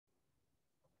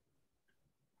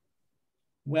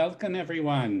Welcome,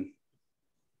 everyone.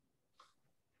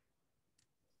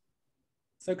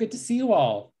 So good to see you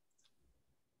all.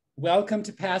 Welcome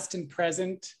to Past and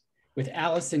Present with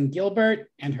Allison Gilbert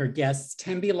and her guests,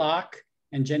 Tembi Locke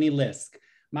and Jenny Lisk.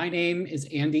 My name is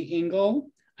Andy Engel.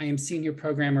 I am Senior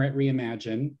Programmer at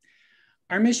Reimagine.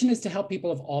 Our mission is to help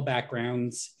people of all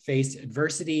backgrounds face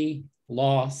adversity,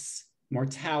 loss,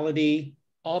 mortality,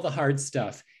 all the hard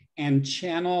stuff, and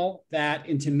channel that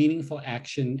into meaningful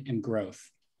action and growth.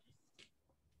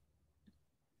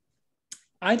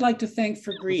 I'd like to thank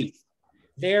For Grief.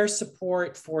 Their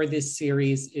support for this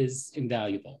series is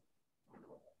invaluable.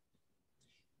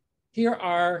 Here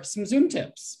are some Zoom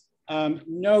tips.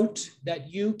 Note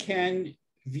that you can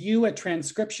view a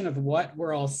transcription of what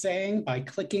we're all saying by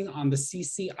clicking on the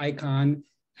CC icon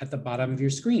at the bottom of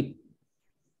your screen.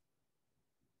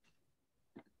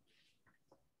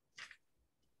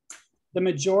 The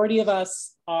majority of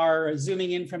us are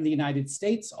zooming in from the United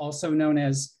States, also known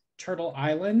as Turtle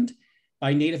Island,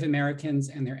 by Native Americans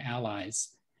and their allies.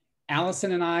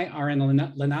 Allison and I are in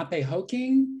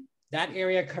Lenapehoking. That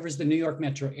area covers the New York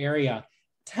metro area.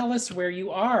 Tell us where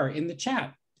you are in the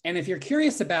chat. And if you're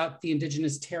curious about the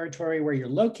Indigenous territory where you're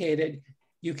located,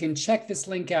 you can check this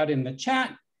link out in the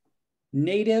chat,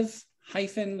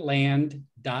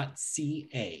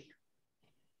 native-land.ca.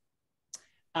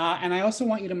 And I also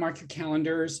want you to mark your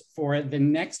calendars for the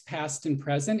next Past and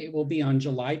Present. It will be on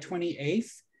July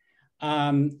 28th.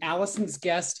 Allison's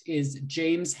guest is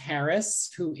James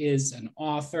Harris, who is an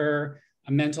author,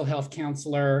 a mental health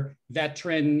counselor,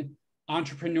 veteran,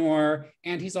 entrepreneur,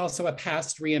 and he's also a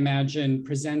past Reimagine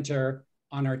presenter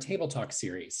on our Table Talk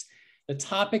series. The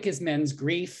topic is men's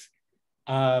grief,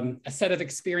 a set of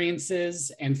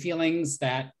experiences and feelings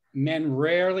that men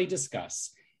rarely discuss.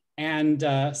 And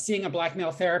seeing a Black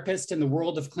male therapist in the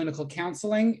world of clinical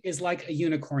counseling is like a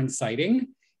unicorn sighting.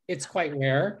 It's quite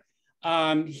rare.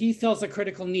 He feels a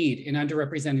critical need in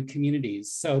underrepresented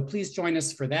communities. So please join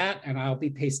us for that. And I'll be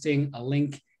pasting a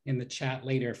link in the chat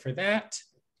later for that.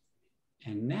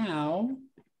 And now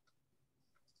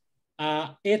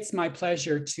it's my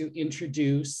pleasure to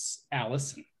introduce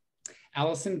Allison.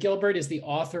 Allison Gilbert is the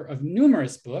author of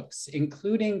numerous books,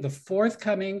 including the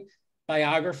forthcoming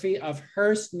biography of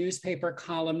Hearst newspaper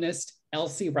columnist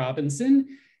Elsie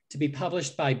Robinson, to be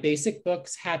published by Basic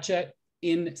Books Hachette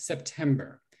in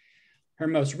September. Her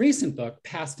most recent book,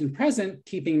 Past and Present,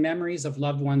 Keeping Memories of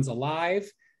Loved Ones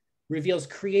Alive, reveals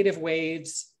creative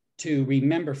ways to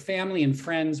remember family and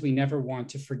friends we never want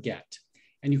to forget.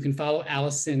 And you can follow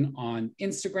Allison on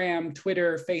Instagram,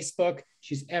 Twitter, Facebook.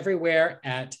 She's everywhere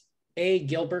at A.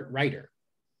 Gilbert Writer.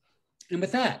 And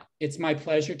with that, it's my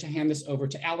pleasure to hand this over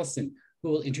to Allison, who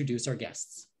will introduce our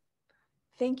guests.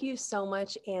 Thank you so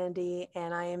much, Andy.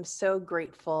 And I am so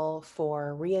grateful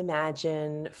for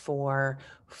Reimagine, for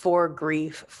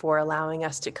Grief, for allowing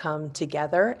us to come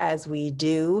together as we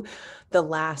do the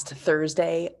last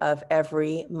Thursday of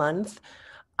every month.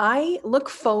 I look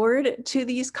forward to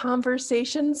these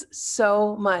conversations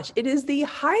so much. It is the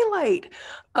highlight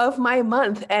of my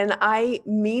month. And I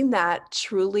mean that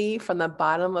truly from the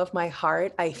bottom of my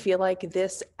heart. I feel like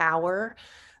this hour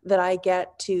that I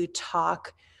get to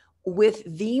talk with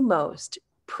the most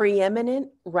preeminent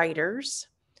writers,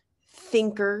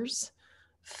 thinkers,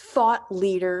 thought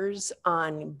leaders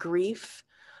on grief,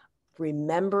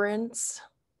 remembrance,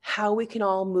 how we can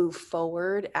all move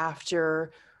forward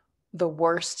after the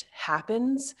worst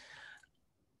happens.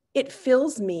 It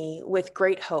fills me with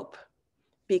great hope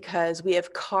because we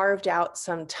have carved out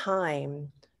some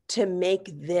time to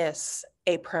make this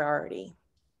a priority.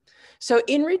 So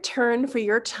in return for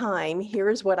your time,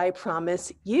 here's what I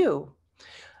promise you.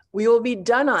 We will be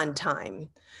done on time.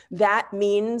 That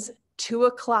means 2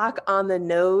 o'clock on the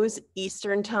nose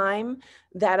Eastern time.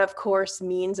 That of course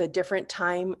means a different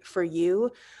time for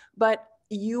you, but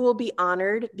you will be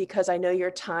honored because I know your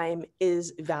time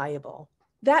is valuable.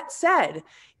 That said,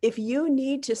 if you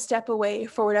need to step away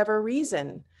for whatever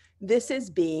reason, this is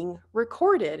being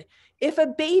recorded. If a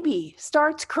baby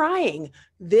starts crying,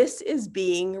 this is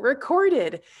being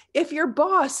recorded. If your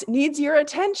boss needs your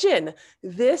attention,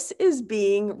 this is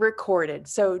being recorded.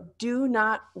 So do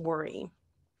not worry.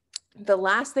 The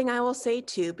last thing I will say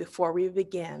too before we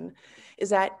begin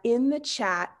is that in the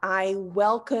chat, I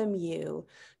welcome you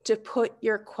to put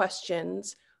your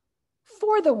questions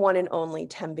for the one and only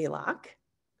Tembi Locke,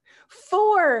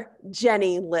 for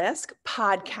Jenny Lisk,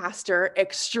 podcaster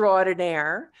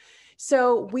extraordinaire.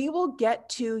 So we will get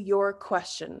to your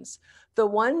questions, the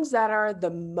ones that are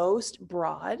the most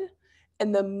broad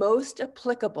and the most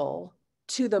applicable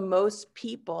to the most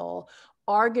people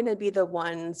are going to be the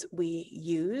ones we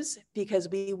use because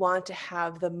we want to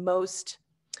have the most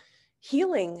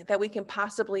healing that we can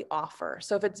possibly offer.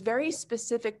 So if it's very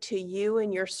specific to you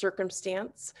and your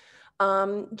circumstance,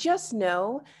 just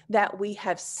know that we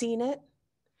have seen it,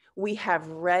 we have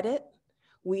read it,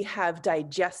 we have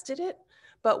digested it,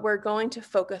 but we're going to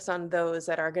focus on those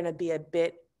that are going to be a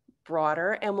bit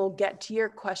broader, and we'll get to your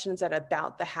questions at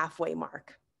about the halfway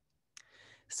mark.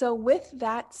 So with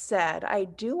that said, I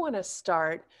do want to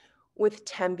start with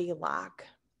Tembi Locke.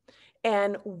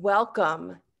 And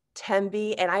welcome,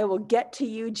 Tembi, and I will get to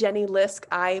you, Jenny Lisk,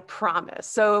 I promise.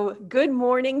 So good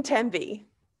morning, Tembi.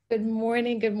 Good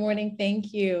morning. Good morning.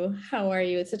 Thank you. How are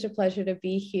you? It's such a pleasure to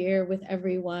be here with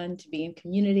everyone, to be in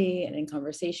community and in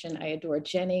conversation. I adore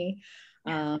Jenny.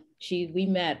 We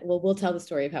met, well, we'll tell the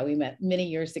story of how we met many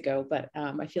years ago, but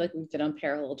I feel like we've been on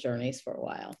parallel journeys for a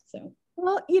while. So.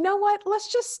 Well, you know what?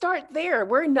 Let's just start there.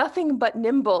 We're nothing but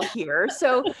nimble here.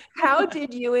 So how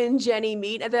did you and Jenny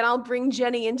meet? And then I'll bring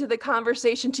Jenny into the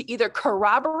conversation to either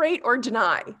corroborate or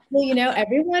deny. Well, you know,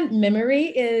 everyone, memory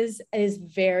is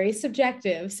very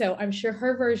subjective. So I'm sure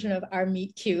her version of our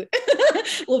meet cute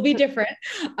will be different.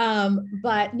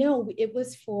 But no, it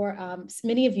was for,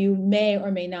 many of you may or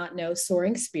may not know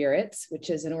Soaring Spirits, which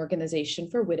is an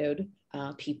organization for widowed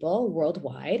people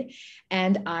worldwide.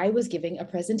 And I was giving a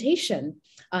presentation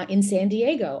in San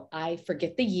Diego. I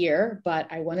forget the year,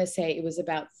 but I want to say it was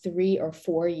about 3 or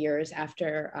 4 years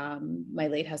after my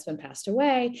late husband passed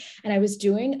away. And I was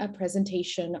doing a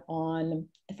presentation on,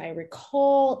 if I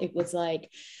recall, it was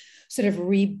like sort of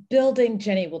rebuilding.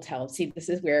 Jenny will tell. See, this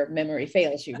is where memory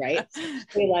fails you, right?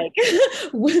 Like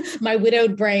my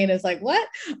widowed brain is like, what?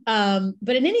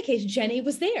 But in any case, Jenny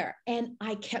was there, and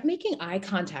I kept making eye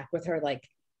contact with her. Like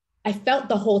I felt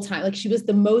the whole time, like she was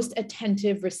the most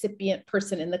attentive recipient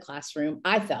person in the classroom,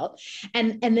 I felt.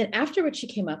 And then afterwards she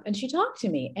came up and she talked to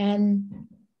me, and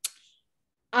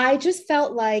I just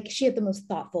felt like she had the most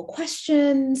thoughtful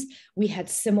questions. We had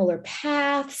similar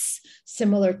paths,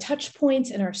 similar touch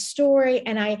points in our story.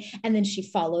 And then she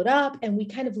followed up, and we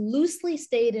kind of loosely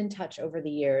stayed in touch over the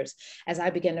years as I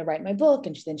began to write my book.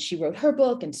 And then she wrote her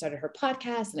book and started her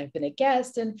podcast, and I've been a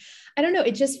guest. And I don't know,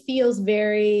 it just feels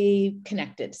very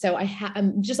connected. So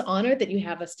I'm just honored that you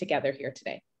have us together here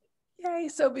today. Yay.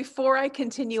 So before I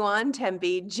continue on,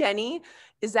 Tembi, Jenny,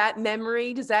 is that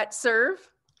memory, does that serve?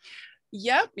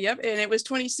 Yep. And it was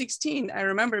 2016. I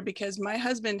remember because my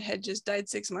husband had just died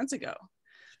 6 months ago.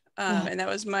 And that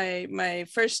was my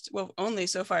first, well, only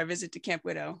so far visit to Camp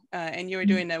Widow. And you were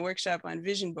doing a workshop on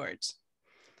vision boards.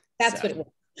 That's what it was.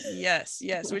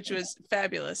 Yes, which was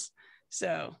fabulous.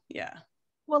 So, yeah.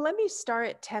 Well, let me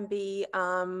start, Tembi,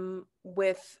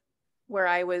 with where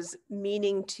I was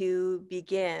meaning to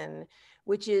begin,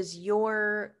 which is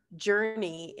your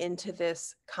journey into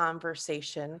this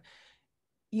conversation.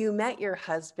 You met your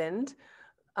husband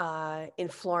in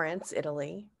Florence,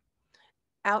 Italy.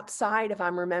 Outside, if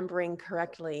I'm remembering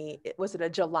correctly, was it a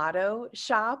gelato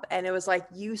shop? And it was like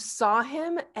you saw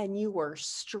him and you were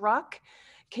struck.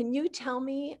 Can you tell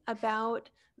me about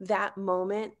that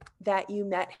moment that you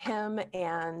met him?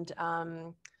 And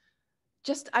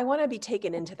I want to be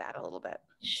taken into that a little bit.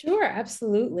 Sure,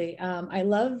 absolutely. I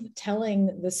love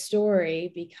telling the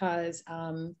story because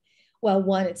well,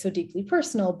 one, it's so deeply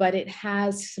personal, but it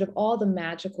has sort of all the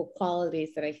magical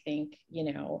qualities that I think,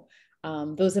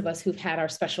 those of us who've had our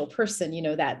special person,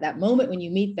 that moment when you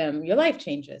meet them, your life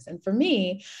changes. And for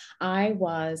me, I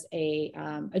was a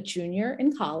junior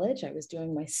in college. I was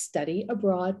doing my study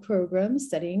abroad program,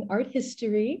 studying art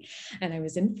history. And I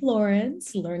was in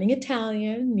Florence, learning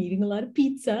Italian, eating a lot of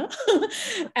pizza,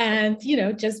 and,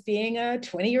 just being a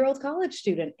 20-year-old college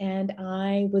student. And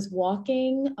I was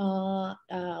walking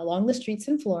along the streets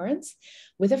in Florence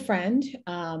with a friend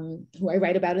who I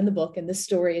write about in the book. And this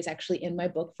story is actually in my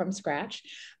book from scratch.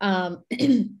 And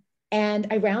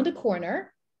I round a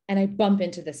corner and I bump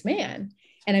into this man.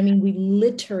 And I mean, we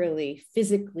literally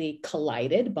physically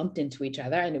collided, bumped into each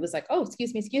other. And it was like, oh,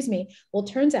 excuse me. Well,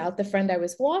 turns out the friend I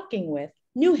was walking with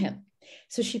knew him.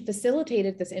 So she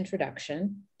facilitated this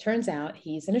introduction. Turns out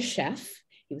he's a chef.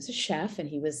 He was a chef, and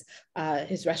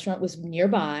his restaurant was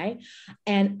nearby.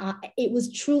 And it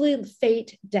was truly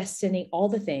fate, destiny, all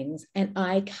the things. And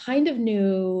I kind of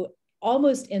knew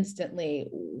almost instantly,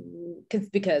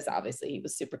 because obviously he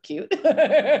was super cute.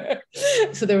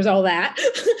 So there was all that,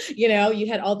 you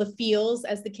had all the feels,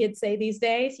 as the kids say these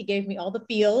days. He gave me all the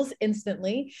feels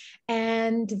instantly.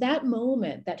 And that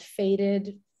moment, that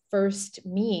fated first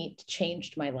meet,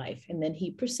 changed my life. And then he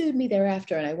pursued me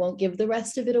thereafter. And I won't give the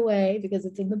rest of it away because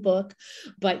it's in the book.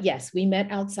 But yes, we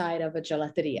met outside of a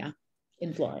gelateria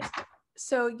in Florence.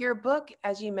 So your book,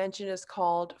 as you mentioned, is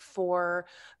called From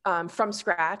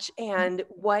Scratch. And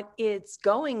what it's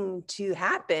going to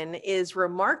happen is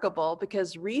remarkable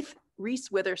because Reese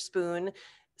Witherspoon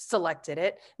selected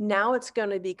it. Now it's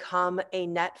going to become a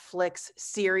Netflix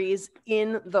series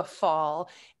in the fall.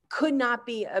 Could not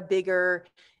be a bigger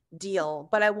deal.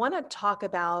 But I want to talk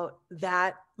about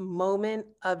that moment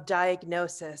of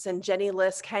diagnosis. And Jenny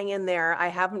Lisk, hang in there. I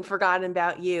haven't forgotten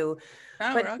about you.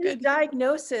 Oh, But we're all his good.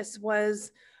 diagnosis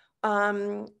was,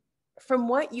 from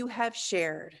what you have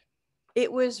shared,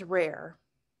 it was rare.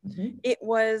 Mhm. It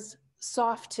was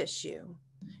soft tissue.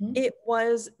 Mhm. It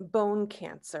was bone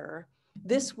cancer.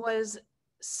 This was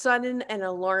sudden and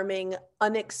alarming,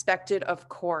 unexpected, of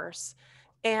course.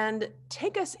 And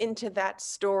take us into that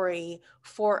story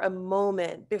for a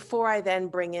moment before I then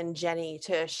bring in Jenny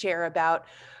to share about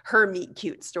her meet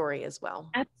cute story as well.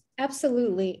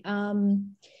 Absolutely.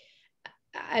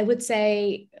 I would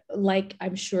say, like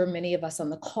I'm sure many of us on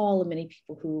the call and many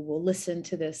people who will listen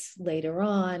to this later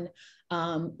on,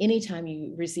 anytime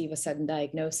you receive a sudden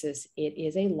diagnosis, it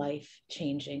is a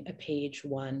life-changing, a page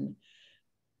one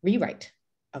rewrite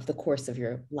of the course of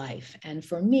your life. And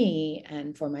for me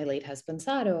and for my late husband,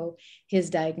 Sado, his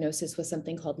diagnosis was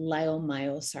something called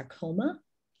leiomyosarcoma.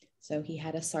 So he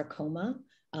had a sarcoma.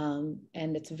 And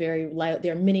it's there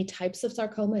are many types of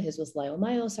sarcoma. His was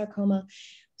leiomyosarcoma.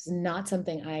 It's not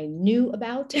something I knew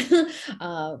about.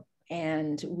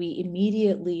 And he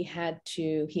immediately had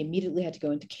to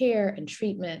go into care and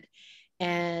treatment.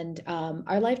 And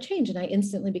our life changed, and I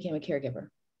instantly became a caregiver.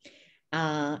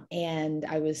 And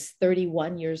I was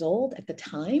 31 years old at the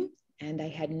time, and I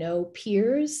had no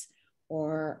peers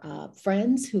or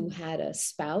friends who had a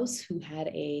spouse who had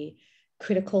a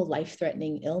critical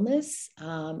life-threatening illness.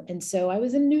 And so I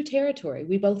was in new territory.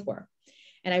 We both were.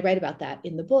 And I write about that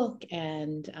in the book.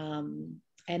 And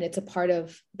it's a part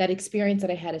of that experience that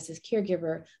I had as his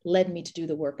caregiver led me to do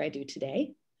the work I do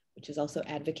today, which is also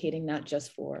advocating not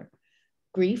just for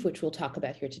grief, which we'll talk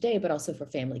about here today, but also for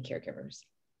family caregivers.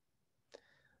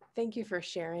 Thank you for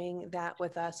sharing that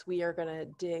with us. We are going to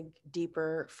dig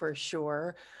deeper for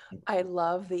sure. I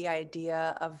love the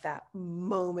idea of that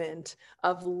moment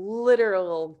of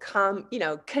literal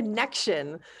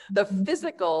connection, the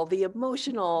physical, the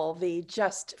emotional, the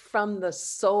just from the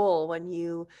soul when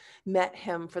you met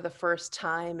him for the first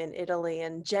time in Italy.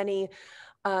 And Jenny,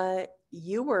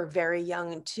 you were very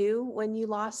young too when you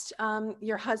lost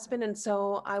your husband. And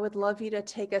so I would love you to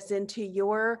take us into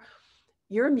your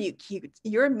meet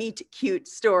cute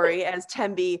story as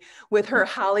Tembi with her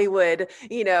Hollywood,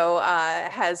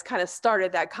 has kind of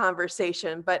started that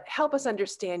conversation, but help us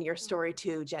understand your story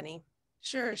too, Jenny.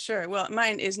 Sure. Well,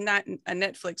 mine is not a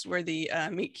Netflix worthy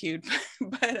meet cute,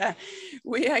 but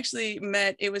we actually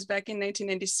met, it was back in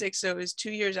 1996. So it was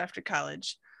 2 years after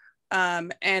college.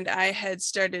 And I had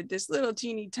started this little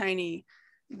teeny tiny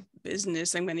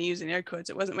business. I'm going to use in air quotes.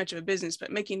 It wasn't much of a business,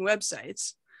 but making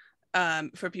websites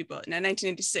for people. Now,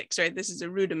 1996, right? This is a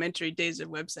rudimentary days of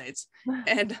websites.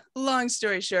 And long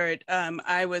story short,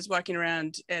 I was walking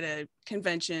around at a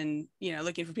convention,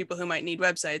 looking for people who might need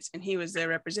websites. And he was there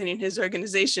representing his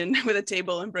organization with a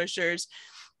table and brochures.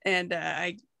 And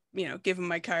I, give him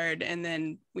my card. And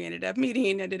then we ended up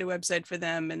meeting. I did a website for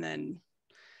them. And then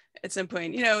at some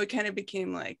point, it kind of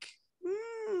became like,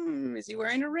 is he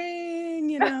wearing a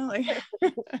ring? And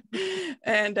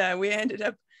I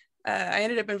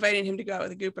ended up inviting him to go out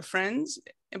with a group of friends,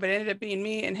 but it ended up being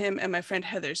me and him and my friend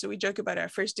Heather. So we joke about our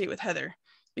first date with Heather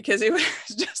because it was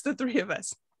just the three of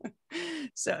us.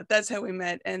 So that's how we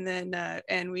met. And then,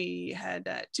 and we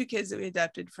had 2 kids that we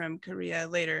adopted from Korea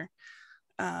later.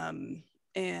 And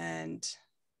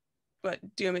what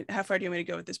how far do you want me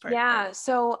to go with this part? Yeah.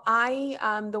 So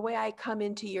the way I come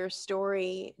into your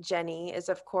story, Jenny, is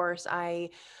of course, I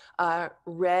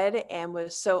read and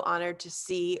was so honored to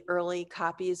see early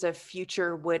copies of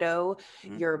Future Widow,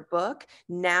 your book.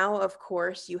 Now, of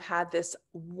course, you had this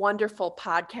wonderful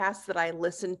podcast that I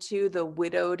listened to, the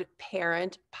Widowed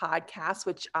Parent podcast,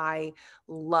 which I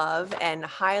love and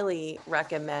highly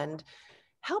recommend.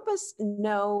 Help us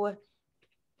know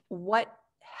what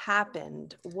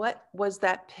happened. What was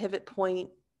that pivot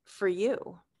point for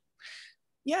you?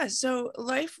 Yeah, so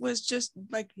life was just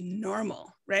like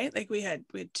normal, right? Like we had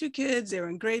 2 kids, they were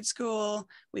in grade school,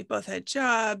 we both had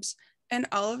jobs, and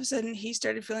all of a sudden he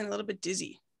started feeling a little bit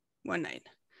dizzy one night.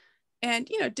 And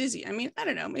dizzy, I mean, I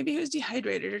don't know, maybe he was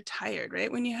dehydrated or tired,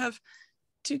 right? When you have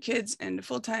 2 kids and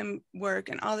full-time work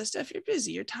and all this stuff, you're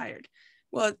busy, you're tired.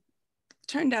 Well, it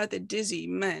turned out that dizzy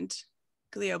meant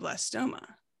glioblastoma,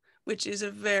 which is a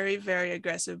very, very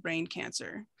aggressive brain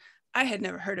cancer. I had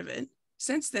never heard of it.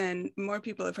 Since then, more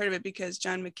people have heard of it because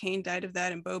John McCain died of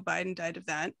that and Beau Biden died of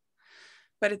that.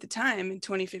 But at the time in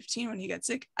 2015, when he got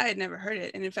sick, I had never heard it.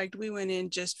 And in fact, we went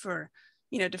in just for,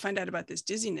 to find out about this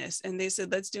dizziness. And they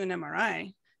said, let's do an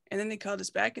MRI. And then they called us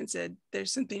back and said,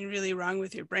 there's something really wrong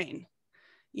with your brain.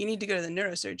 You need to go to the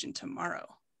neurosurgeon tomorrow.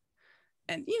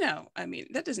 And,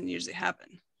 that doesn't usually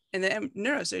happen. And the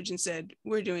neurosurgeon said,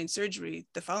 we're doing surgery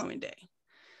the following day.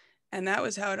 And that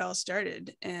was how it all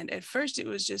started. And at first it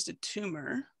was just a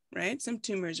tumor, right? Some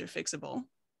tumors are fixable.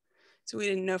 So we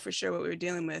didn't know for sure what we were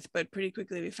dealing with, but pretty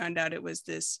quickly we found out it was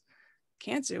this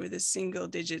cancer with a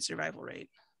single-digit survival rate.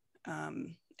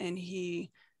 And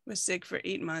he was sick for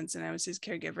 8 months and I was his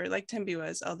caregiver, like Tembi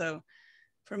was, although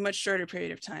for a much shorter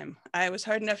period of time. I was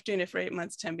hard enough doing it for 8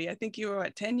 months, Tembi. I think you were,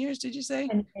 10 years, did you say?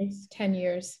 10 years. 10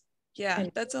 years. Yeah,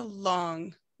 10 that's a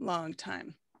long, long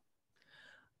time.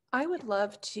 I would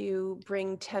love to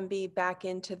bring Tembi back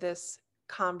into this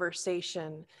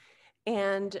conversation.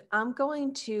 And I'm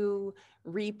going to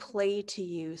replay to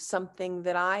you something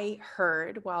that I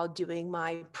heard while doing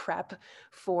my prep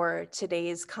for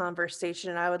today's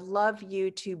conversation. And I would love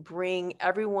you to bring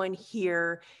everyone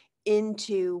here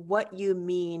into what you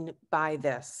mean by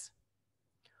this.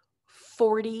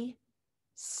 40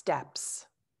 steps.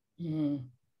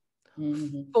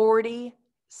 Mm-hmm. 40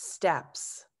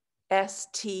 steps.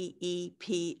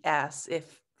 STEPS,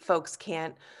 if folks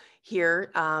can't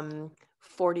hear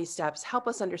 40 steps. Help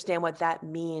us understand what that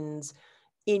means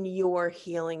in your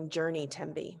healing journey,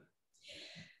 Tembi.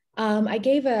 I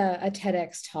gave a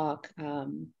TEDx talk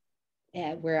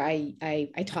where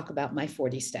I talk about my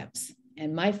 40 steps.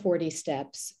 And my 40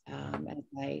 steps, as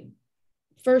I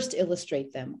first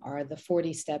illustrate them, are the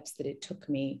 40 steps that it took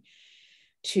me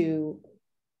to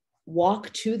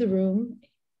walk to the room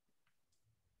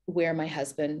where my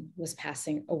husband was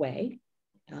passing away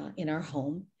in our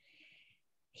home.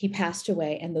 He passed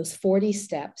away, and those 40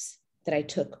 steps that I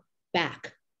took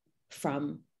back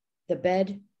from the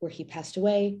bed where he passed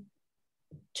away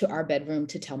to our bedroom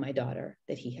to tell my daughter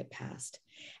that he had passed,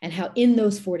 and how in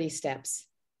those 40 steps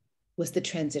was the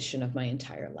transition of my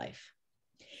entire life.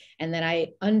 And that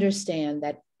I understand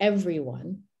that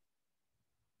everyone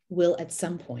will at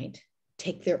some point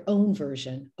take their own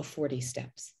version of 40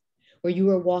 steps, where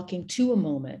you are walking to a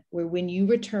moment where when you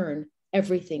return,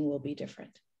 everything will be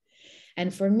different.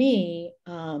 And for me,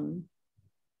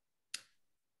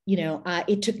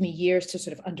 it took me years to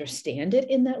sort of understand it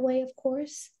in that way, of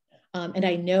course. And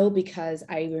I know because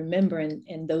I remember,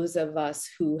 and those of us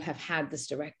who have had this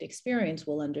direct experience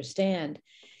will understand,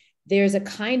 there's a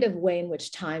kind of way in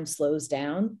which time slows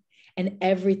down and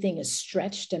everything is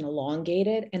stretched and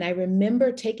elongated. And I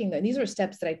remember taking them. These were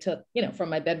steps that I took, from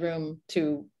my bedroom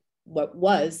to what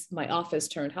was my office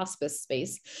turned hospice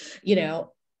space.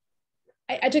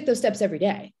 I took those steps every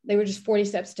day. They were just 40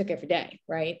 steps I took every day,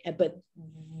 right? But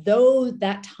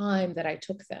that time that I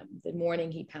took them, the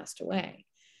morning he passed away,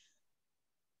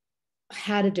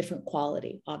 had a different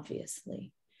quality,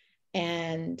 obviously.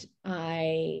 And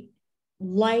I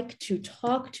like to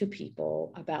talk to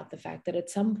people about the fact that at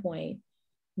some point,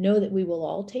 know that we will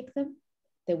all take them,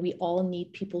 that we all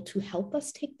need people to help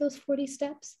us take those 40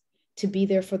 steps, to be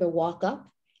there for the walk up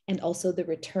and also the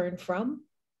return from.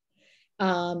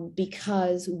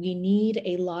 Because we need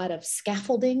a lot of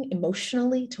scaffolding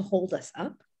emotionally to hold us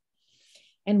up.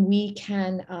 And we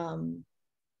can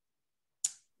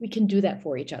do that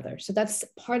for each other. So that's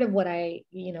part of what I,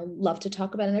 love to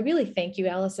talk about. And I really thank you,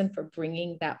 Allison, for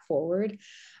bringing that forward.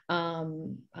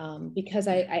 Because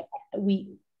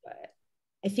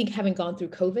I think having gone through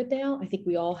COVID now, I think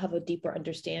we all have a deeper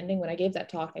understanding. When I gave that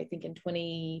talk, I think in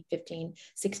 2015,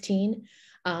 16,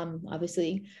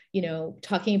 obviously,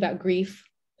 talking about grief,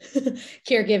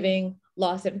 caregiving,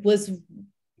 loss, it was,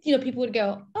 people would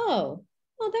go, oh,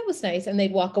 well, that was nice. And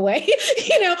they'd walk away,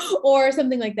 or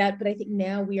something like that. But I think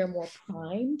now we are more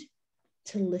primed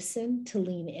to listen, to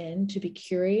lean in, to be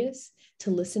curious,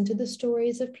 to listen to the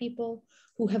stories of people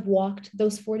who have walked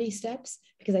those 40 steps,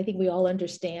 because I think we all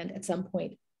understand at some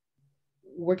point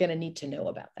we're going to need to know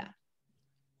about that.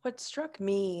 What struck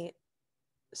me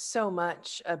so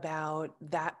much about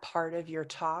that part of your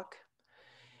talk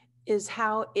is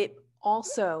how it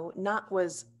also not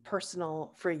was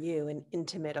personal for you and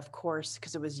intimate, of course,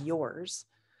 because it was yours,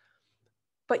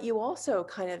 but you also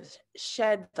kind of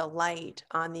shed the light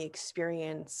on the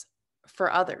experience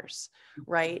for others,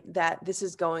 right? That this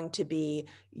is going to be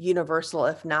universal,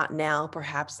 if not now,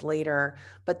 perhaps later,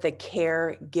 but the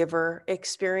caregiver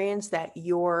experience, that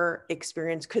your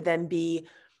experience could then be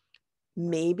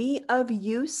maybe of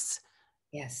use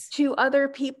to other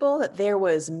people, that there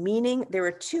was meaning. There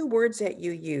were two words that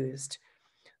you used,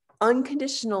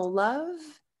 unconditional love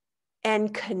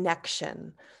and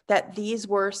connection, that these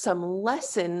were some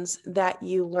lessons that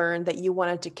you learned that you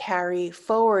wanted to carry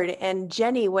forward. And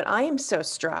Jenny, what I am so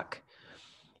struck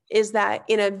is that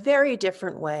in a very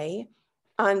different way,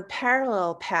 on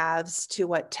parallel paths to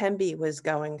what Tembi was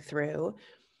going through,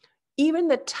 even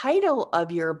the title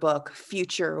of your book,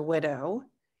 Future Widow,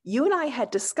 you and I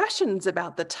had discussions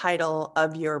about the title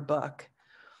of your book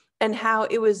and how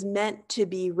it was meant to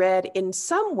be read in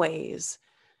some ways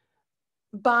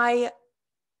by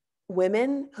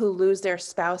women who lose their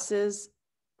spouses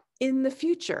in the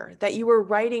future, that you were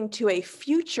writing to a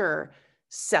future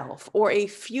self or a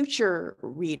future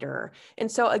reader. And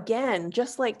so again,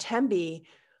 just like Tembi,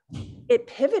 it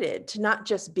pivoted to not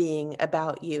just being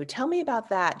about you. Tell me about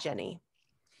that, Jenny.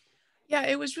 Yeah,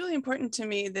 it was really important to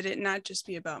me that it not just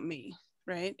be about me,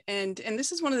 right? And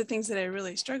this is one of the things that I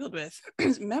really struggled with.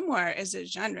 Memoir as a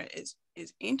genre is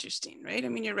interesting, right? I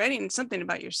mean, you're writing something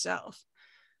about yourself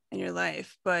and your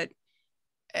life, but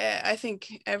I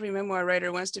think every memoir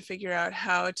writer wants to figure out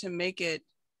how to make it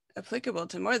applicable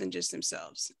to more than just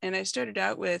themselves. And I started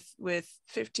out with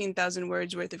 15,000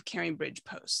 words worth of Caring Bridge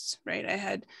posts, right? I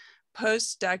had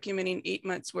posts documenting 8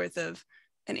 months worth of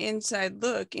an inside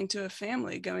look into a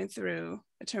family going through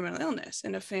a terminal illness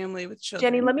and a family with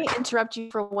children. Jenny, let me interrupt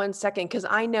you for 1 second, because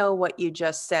I know what you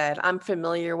just said. I'm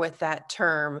familiar with that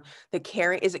term,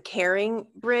 is it Caring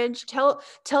Bridge? Tell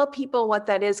people what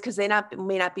that is, because they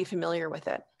may not be familiar with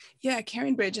it. Yeah,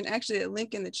 Caring Bridge, and actually a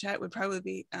link in the chat would probably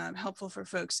be helpful for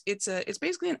folks. It's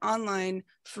basically an online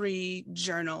free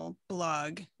journal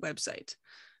blog website.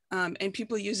 And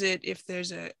people use it if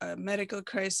there's a medical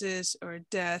crisis or a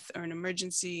death or an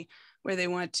emergency where they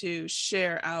want to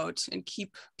share out and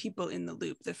keep people in the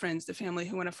loop, the friends, the family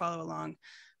who want to follow along.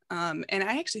 And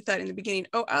I actually thought in the beginning,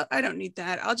 I don't need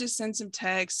that. I'll just send some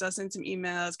texts, I'll send some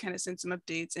emails, kind of send some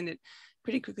updates. And it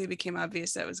pretty quickly became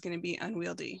obvious that was going to be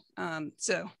unwieldy.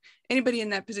 So anybody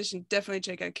in that position, definitely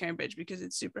check out Caring Bridge because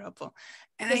it's super helpful.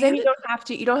 And then you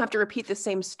don't have to repeat the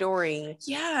same story.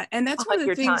 Yeah, and that's one of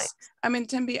the things. I mean,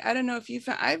 Tembi, I don't know if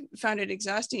I found it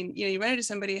exhausting. You know, you run into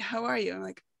somebody, how are you? I'm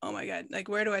like, oh my God, like,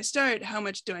 where do I start? How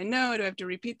much do I know? Do I have to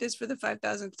repeat this for the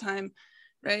 5,000th time?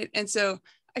 Right. And so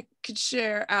I could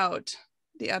share out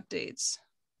the updates.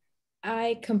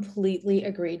 I completely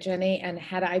agree, Jenny. And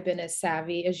had I been as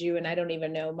savvy as you, and I don't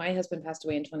even know, my husband passed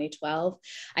away in 2012.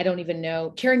 I don't even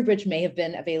know. Caring Bridge may have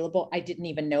been available. I didn't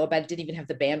even know about it, didn't even have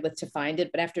the bandwidth to find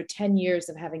it. But after 10 years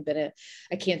of having been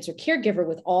a cancer caregiver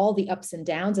with all the ups and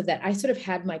downs of that, I sort of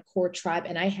had my core tribe,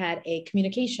 and I had a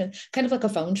communication, kind of like a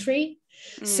phone tree.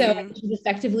 So it was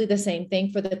effectively the same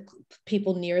thing for the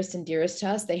people nearest and dearest to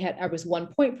us. I was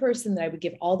one point person that I would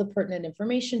give all the pertinent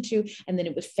information to, and then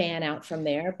it would fan out from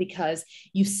there, because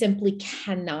you simply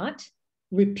cannot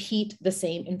repeat the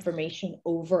same information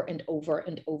over and over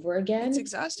and over again. It's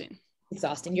exhausting.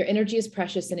 Your energy is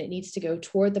precious, and it needs to go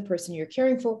toward the person you're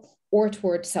caring for or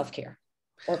toward self-care.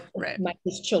 Or right. In my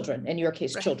case, children, in your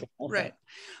case, right. children. Also. Right.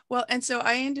 Well, and so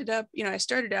I ended up, I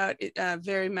started out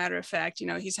very matter of fact,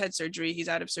 he's had surgery, he's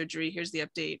out of surgery, here's the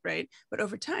update, right? But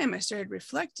over time, I started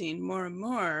reflecting more and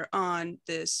more on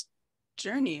this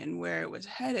journey and where it was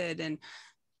headed and,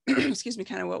 excuse me,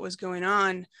 kind of what was going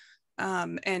on.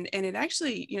 And it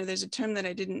actually, there's a term that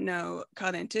I didn't know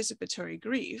called anticipatory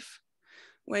grief.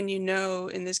 When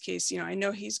in this case, I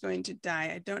know he's going to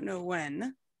die, I don't know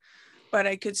when, but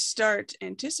I could start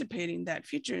anticipating that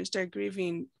future and start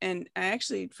grieving. And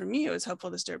for me, it was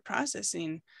helpful to start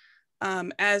processing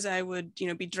as I would,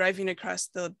 be driving across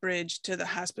the bridge to the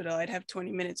hospital. I'd have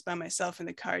 20 minutes by myself in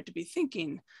the car to be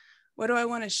thinking, what do I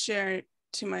want to share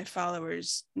to my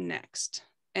followers next?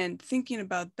 And thinking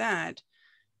about that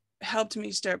helped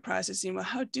me start processing, well,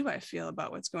 how do I feel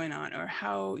about what's going on? Or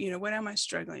how, what am I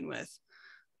struggling with?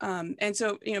 And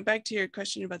so, back to your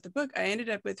question about the book, I ended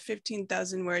up with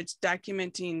 15,000 words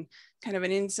documenting kind of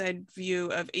an inside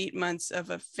view of 8 months of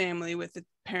a family with a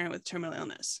parent with terminal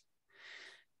illness.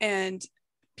 And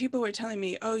people were telling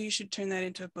me, oh, you should turn that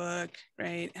into a book,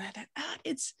 right? And I thought,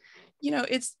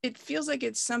 it feels like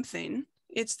it's something.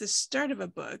 It's the start of a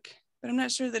book, but I'm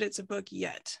not sure that it's a book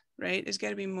yet, right? There's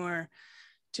got to be more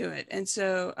to it. And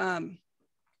so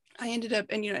I ended up,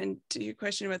 and to your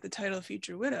question about the title,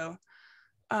 Future Widow,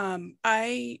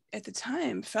 I, at the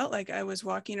time, felt like I was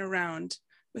walking around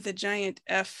with a giant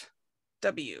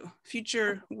FW,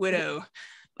 Future Widow,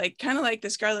 like kind of like the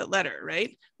Scarlet Letter,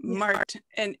 right? Yeah. Marked.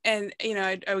 And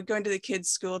I would go into the kids'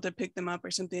 school to pick them up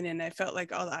or something, and I felt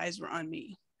like all the eyes were on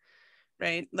me,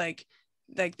 right? Like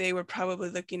they were probably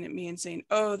looking at me and saying,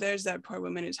 oh, there's that poor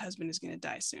woman whose husband is going to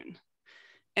die soon.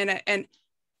 And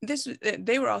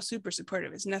they were all super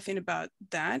supportive. It's nothing about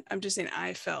that. I'm just saying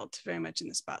I felt very much in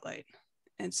the spotlight.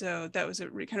 And so that was a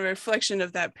kind of a reflection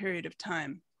of that period of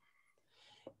time.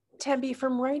 Tembi,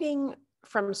 from writing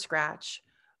from scratch,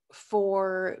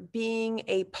 for being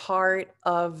a part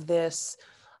of this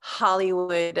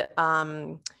Hollywood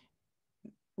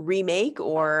remake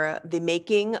or the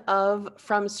making of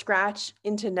From Scratch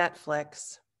into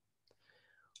Netflix,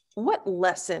 what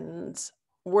lessons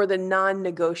were the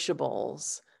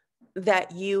non-negotiables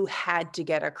that you had to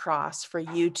get across for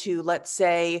you to, let's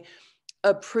say,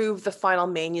 approve the final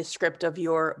manuscript of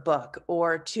your book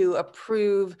or to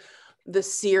approve the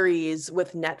series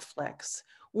with Netflix?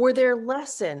 Were there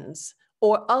lessons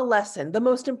or a lesson, the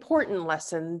most important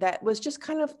lesson that was just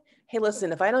kind of, hey,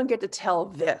 listen, if I don't get to tell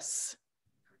this,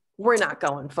 we're not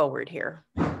going forward here?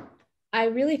 I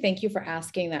really thank you for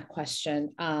asking that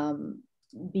question,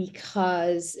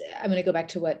 because I'm going to go back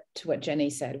to what Jenny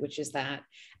said, which is that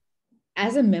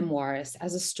as a memoirist,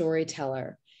 as a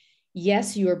storyteller,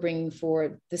 yes, you are bringing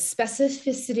forward the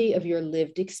specificity of your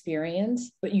lived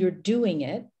experience, but you're doing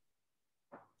it,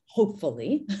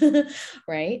 hopefully,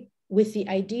 right, with the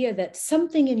idea that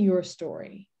something in your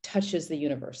story touches the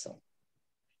universal.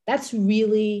 That's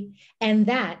really, and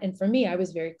for me, I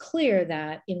was very clear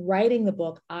that in writing the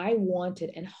book, I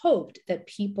wanted and hoped that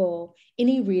people,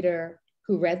 any reader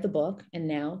who read the book and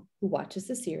now who watches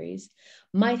the series,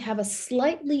 might have a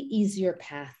slightly easier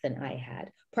path than I had,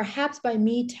 perhaps by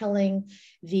me telling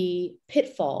the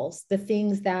pitfalls, the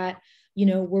things that,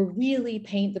 were really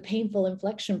the painful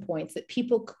inflection points that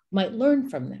people might learn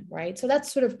from them, right? So that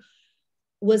sort of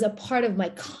was a part of my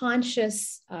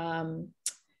conscious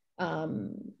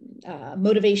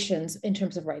motivations in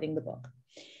terms of writing the book.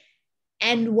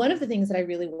 And one of the things that I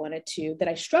really that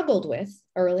I struggled with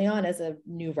early on as a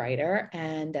new writer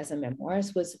and as a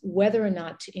memoirist was whether or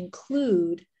not to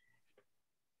include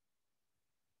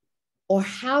or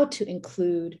how to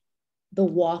include the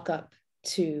walk up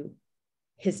to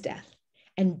his death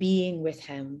and being with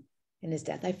him in his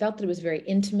death. I felt that it was very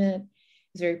intimate,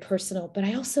 it was very personal, but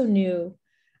I also knew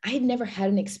I had never had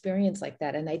an experience like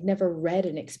that, and I'd never read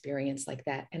an experience like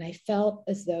that. And I felt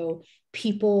as though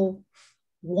people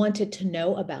wanted to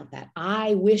know about that.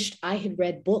 I wished I had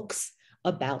read books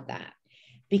about that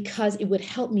because it would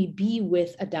help me be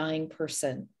with a dying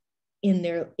person in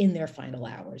their final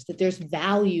hours, that there's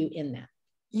value in that.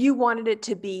 You wanted it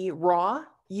to be raw.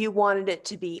 You wanted it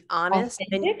to be honest.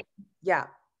 Authentic. Yeah.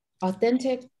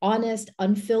 Authentic, honest,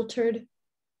 unfiltered.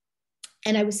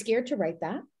 And I was scared to write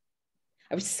that.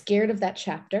 I was scared of that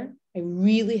chapter. I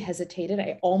really hesitated.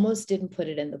 I almost didn't put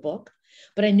it in the book,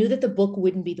 but I knew that the book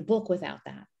wouldn't be the book without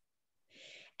that.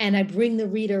 And I bring the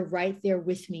reader right there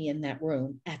with me in that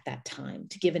room at that time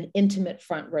to give an intimate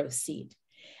front row seat.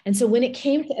 And so when it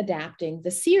came to adapting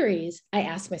the series, I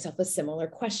asked myself a similar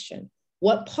question.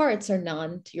 What parts are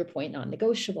to your point,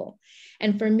 non-negotiable?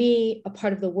 And for me, a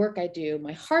part of the work I do,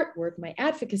 my heart work, my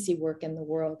advocacy work in the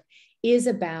world is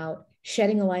about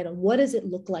shedding a light on what does it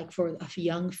look like for a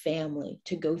young family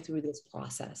to go through this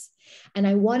process. And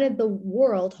I wanted the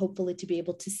world, hopefully, to be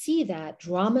able to see that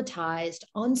dramatized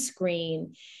on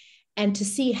screen and to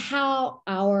see how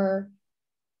our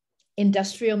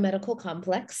industrial medical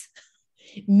complex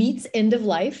meets end of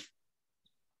life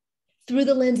through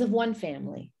the lens of one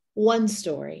family, one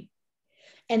story.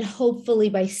 And hopefully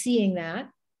by seeing that,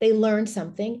 they learn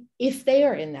something if they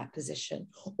are in that position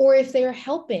or if they are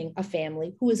helping a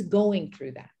family who is going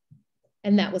through that.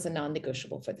 And that was a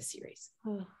non-negotiable for the series.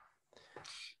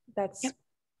 That's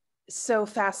so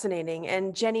fascinating.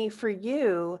 And Jenny, for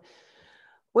you,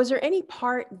 was there any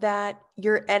part that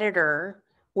your editor,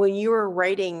 when you were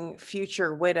writing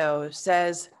Future Widow,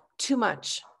 says too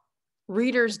much?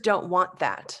 Readers don't want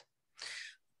that.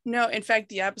 No, in fact,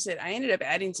 the opposite. I ended up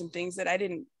adding some things that I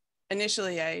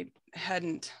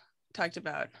hadn't talked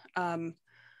about. I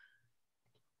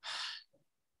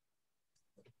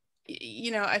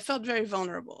felt very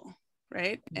vulnerable,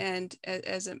 right? And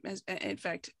as in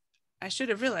fact, I should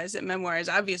have realized that memoir is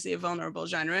obviously a vulnerable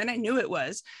genre, and I knew it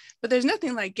was, but there's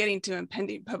nothing like getting to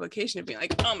impending publication and being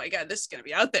like, oh my God, this is going to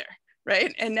be out there,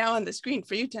 right? And now on the screen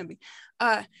for you, Tembi.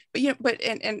 And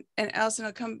Allison,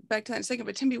 I'll come back to that in a second.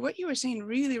 But Tembi, what you were saying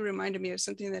really reminded me of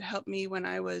something that helped me when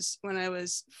I was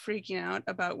freaking out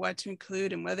about what to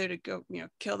include and whether to go,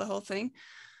 kill the whole thing.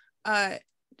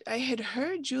 I had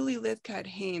heard Julie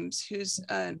Lythcott-Haims, who's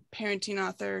a parenting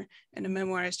author and a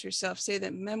memoirist herself, say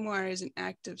that memoir is an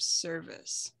act of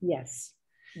service. Yes.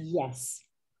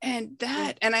 And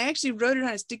I actually wrote it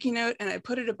on a sticky note and I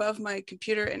put it above my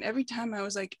computer. And every time I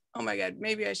was like, oh my God,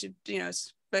 maybe I should,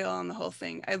 bail on the whole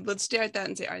thing. I would stare at that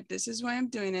and say, all right, this is why I'm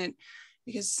doing it,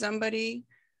 because somebody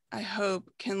I hope,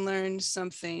 can learn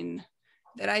something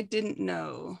that I didn't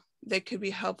know that could be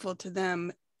helpful to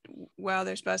them while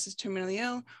their spouse is terminally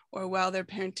ill, or while they're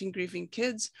parenting grieving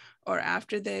kids, or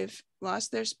after they've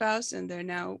lost their spouse and they're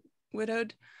now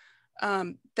widowed.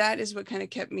 That is what kind of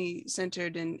kept me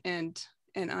centered and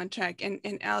on track.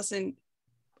 And Allison,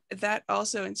 that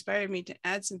also inspired me to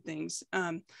add some things.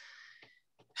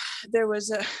 There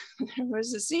was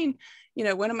a scene, you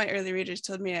know, one of my early readers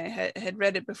told me I had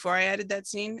read it before I added that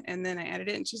scene, and then I added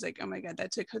it, and she's like, oh my God,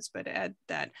 that took chutzpah to add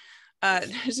that.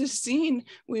 There's a scene,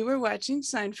 we were watching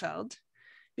Seinfeld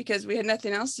because we had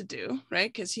nothing else to do,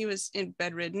 right? Because he was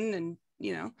bedridden, and,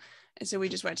 you know, and so we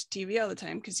just watched TV all the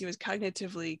time because he was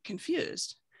cognitively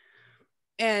confused.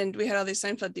 And we had all these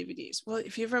Seinfeld DVDs. Well,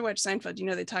 if you ever watch Seinfeld, you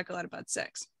know they talk a lot about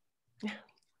sex. Yeah.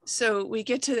 So we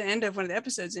get to the end of one of the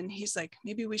episodes, and he's like,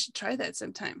 maybe we should try that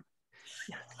sometime.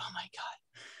 Yeah. Oh my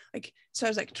God. Like, so I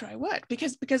was like, try what?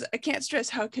 Because I can't stress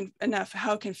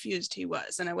how confused he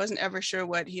was. And I wasn't ever sure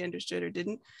what he understood or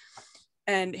didn't.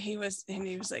 And he was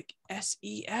like,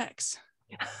 sex.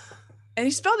 And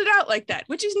he spelled it out like that,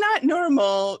 which is not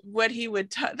normal what he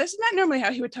would, that's not normally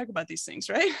how he would talk about these things,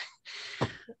 right?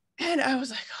 And I was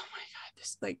like, oh my God,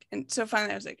 this like, and so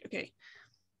finally I was like, okay,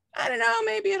 I don't know,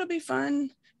 maybe it'll be fun.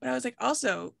 But I was like,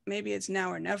 also, maybe it's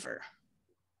now or never,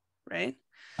 right?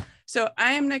 So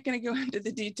I am not going to go into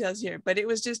the details here, but it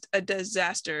was just a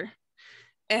disaster.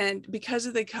 And because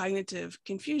of the cognitive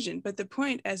confusion, but the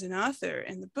point as an author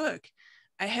in the book,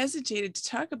 I hesitated to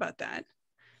talk about that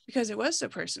because it was so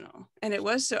personal. And it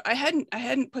was so, I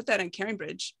hadn't put that on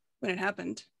Caringbridge when it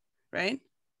happened, right?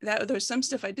 That there was some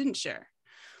stuff I didn't share.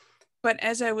 But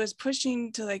as I was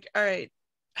pushing to like, all right,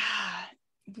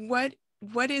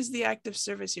 what is the act of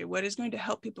service here? What is going to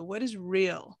help people? What is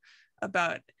real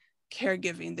about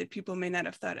caregiving that people may not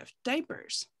have thought of?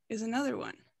 Diapers is another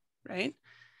one, right?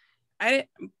 I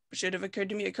should have occurred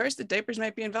to me, of course, that diapers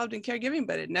might be involved in caregiving,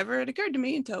 but it never had occurred to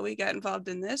me until we got involved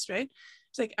in this, right?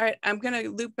 It's like, all right, I'm going to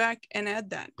loop back and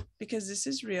add that because this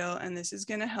is real and this is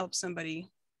going to help somebody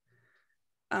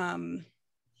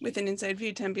with an inside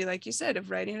view, Tembi, like you said, of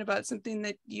writing about something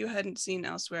that you hadn't seen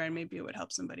elsewhere, and maybe it would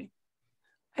help somebody.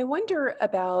 I wonder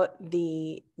about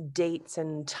the dates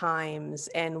and times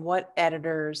and what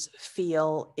editors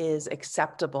feel is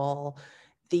acceptable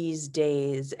these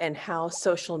days, and how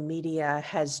social media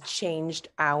has changed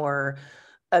our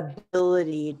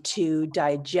ability to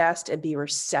digest and be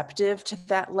receptive to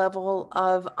that level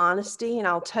of honesty. And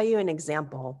I'll tell you an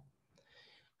example.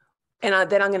 And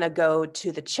then I'm going to go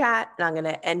to the chat, and I'm going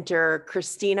to enter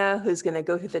Christina, who's going to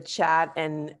go through the chat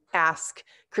and ask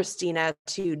Christina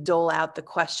to dole out the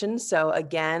questions. So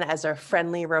again, as a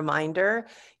friendly reminder,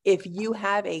 if you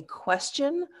have a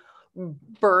question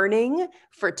burning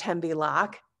for Tembi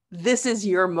Locke, this is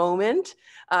your moment.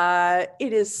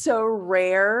 It is so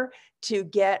rare to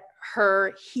get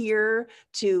her here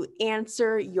to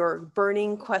answer your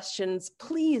burning questions.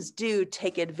 Please do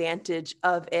take advantage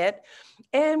of it.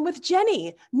 And with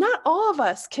Jenny, not all of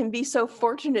us can be so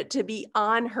fortunate to be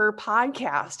on her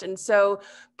podcast. And so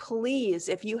please,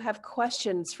 if you have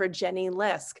questions for Jenny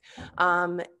Lisk,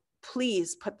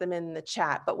 please put them in the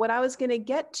chat. But what I was going to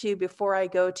get to before I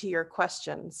go to your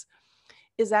questions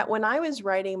is that when I was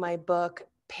writing my book,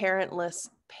 Parentless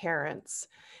Parents,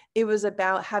 it was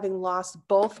about having lost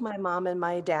both my mom and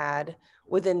my dad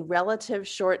within relative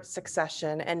short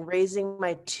succession and raising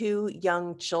my two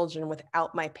young children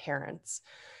without my parents.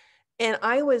 And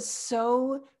I was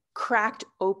so cracked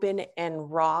open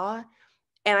and raw.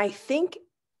 And I think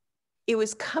it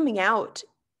was coming out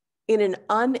in an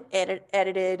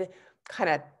unedited kind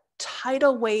of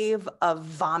tidal wave of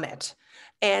vomit.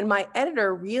 And my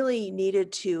editor really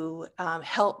needed to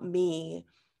help me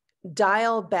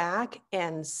dial back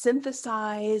and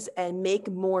synthesize and make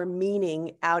more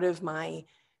meaning out of my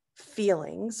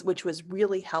feelings, which was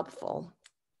really helpful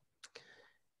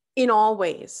in all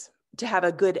ways to have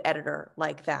a good editor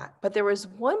like that. But there was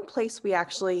one place we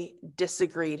actually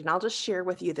disagreed, and I'll just share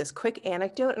with you this quick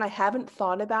anecdote, and I haven't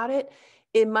thought about it.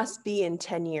 It must be in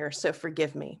 10 years, so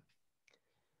forgive me.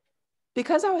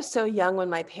 Because I was so young when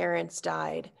my parents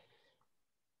died,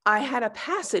 I had a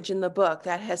passage in the book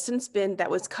that has since been,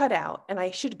 that was cut out, and I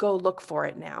should go look for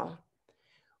it now,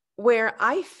 where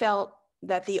I felt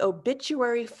that the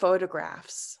obituary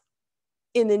photographs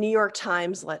in the New York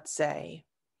Times, let's say,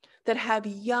 that have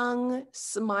young,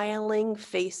 smiling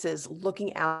faces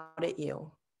looking out at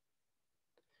you,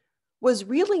 was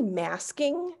really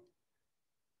masking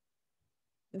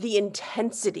the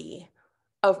intensity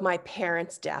of my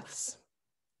parents' deaths,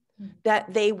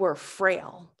 that they were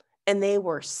frail, and they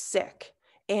were sick,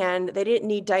 And they didn't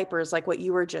need diapers like what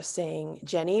you were just saying,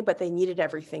 Jenny, but they needed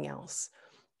everything else.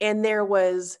 And there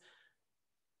was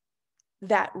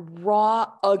that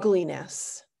raw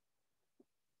ugliness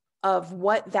of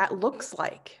what that looks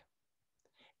like.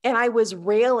 And I was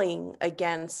railing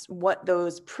against what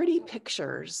those pretty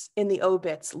pictures in the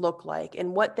obits look like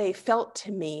and what they felt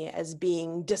to me as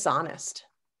being dishonest.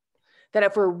 That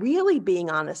if we're really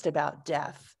being honest about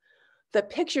death, the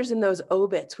pictures in those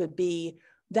obits would be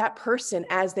that person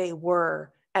as they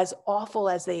were, as awful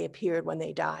as they appeared when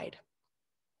they died.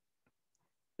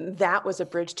 That was a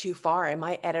bridge too far, and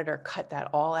my editor cut that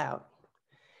all out.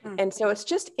 And so it's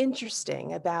just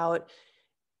interesting about,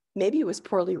 maybe it was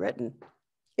poorly written.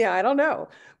 Yeah, I don't know.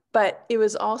 But it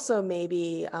was also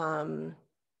maybe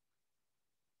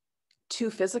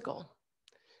too physical,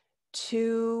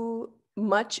 too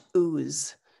much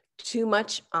ooze, too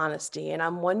much honesty. And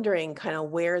I'm wondering kind of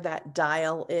where that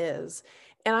dial is.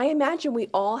 And I imagine we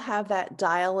all have that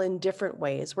dial in different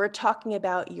ways. We're talking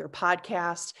about your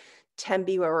podcast,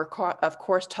 Tembi, where we're, of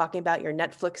course, talking about your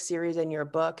Netflix series and your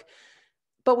book.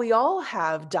 But we all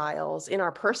have dials in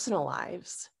our personal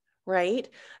lives, right?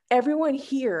 Everyone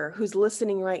here who's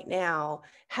listening right now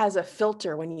has a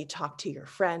filter when you talk to your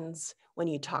friends, when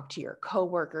you talk to your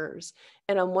coworkers.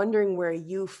 And I'm wondering where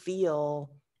you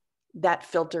feel that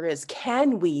filter is.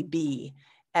 Can we be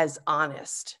as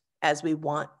honest as we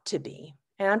want to be?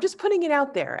 And I'm just putting it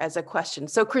out there as a question.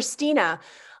 So Christina,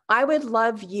 I would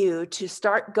love you to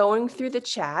start going through the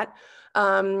chat.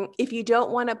 If you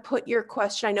don't want to put your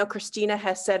question, I know Christina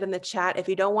has said in the chat, if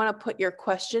you don't want to put your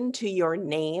question to your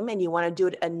name and you want to do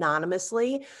it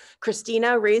anonymously,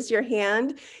 Christina, raise your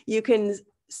hand. You can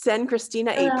send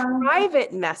Christina a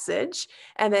private message,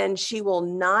 and then she will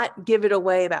not give it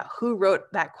away about who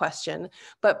wrote that question.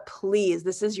 But please,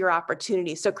 this is your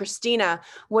opportunity. So Christina,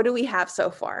 what do we have so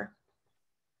far?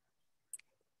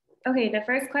 Okay, the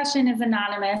first question is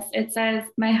anonymous. It says,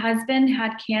 my husband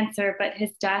had cancer, but his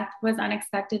death was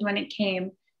unexpected when it came.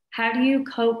 How do you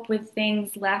cope with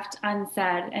things left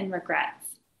unsaid and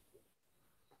regrets?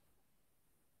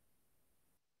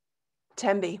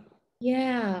 Tembi.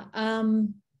 Yeah,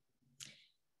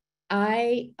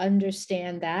 I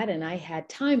understand that, and I had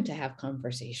time to have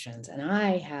conversations, and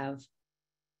I have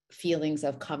feelings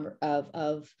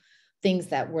of things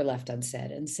that were left unsaid.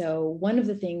 And so one of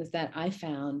the things that I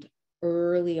found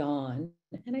early on,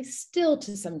 and I still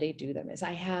to some day do them, is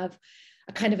I have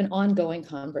a kind of an ongoing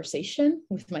conversation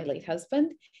with my late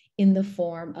husband in the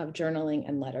form of journaling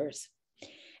and letters.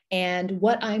 And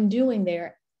what I'm doing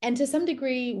there, and to some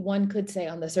degree, one could say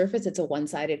on the surface, it's a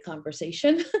one-sided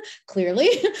conversation, clearly,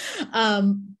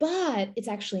 but it's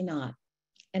actually not.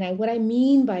 And what I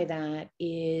mean by that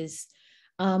is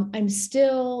I'm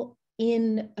still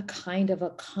in a kind of a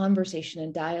conversation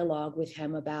and dialogue with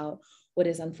him about what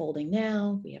is unfolding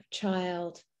now. We have a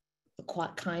child, the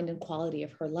kind and quality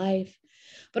of her life,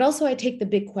 but also I take the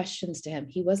big questions to him.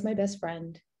 He was my best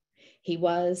friend. He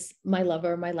was my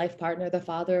lover, my life partner, the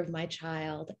father of my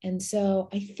child. And so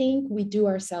I think we do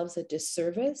ourselves a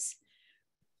disservice,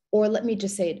 or let me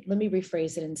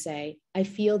rephrase it and say, I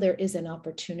feel there is an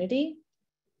opportunity,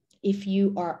 if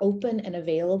you are open and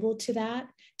available to that,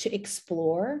 to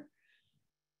explore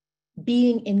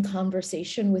being in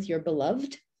conversation with your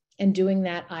beloved, and doing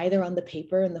that either on the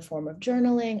paper in the form of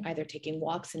journaling, either taking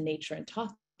walks in nature and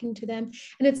talking to them.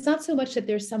 And it's not so much that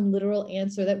there's some literal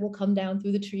answer that will come down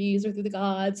through the trees or through the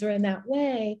gods or in that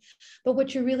way, but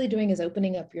what you're really doing is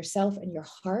opening up yourself and your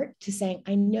heart to saying,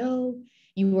 I know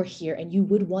you were here and you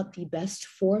would want the best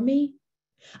for me.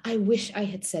 I wish I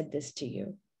had said this to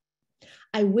you.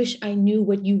 I wish I knew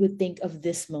what you would think of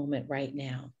this moment right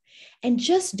now. And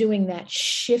just doing that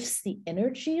shifts the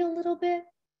energy a little bit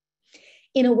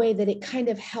in a way that it kind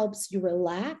of helps you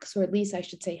relax, or at least I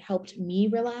should say helps me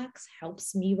relax,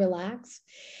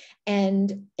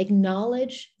 and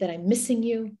acknowledge that I'm missing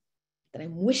you, that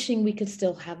I'm wishing we could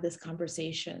still have this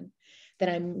conversation, that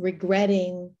I'm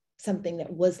regretting something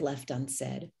that was left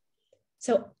unsaid.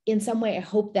 So in some way, I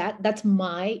hope that that's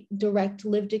my direct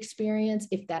lived experience.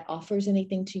 If that offers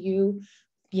anything to you,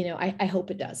 I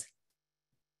hope it does.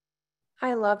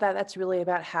 I love that. That's really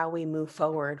about how we move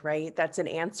forward, right? That's an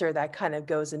answer that kind of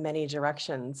goes in many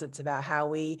directions. It's about how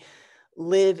we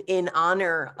live in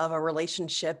honor of a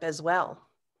relationship as well.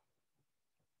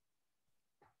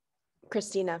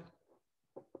 Christina.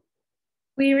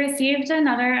 We received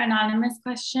another anonymous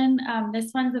question.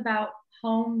 This one's about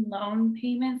home loan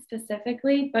payments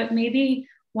specifically, but maybe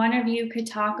one of you could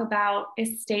talk about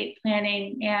estate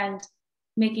planning and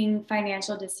making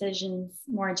financial decisions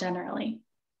more generally.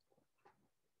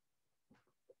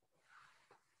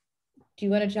 Do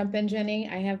you want to jump in, Jenny?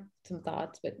 I have some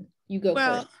thoughts, but you go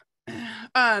well,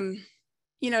 first.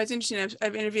 It's interesting.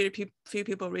 I've interviewed a few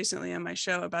people recently on my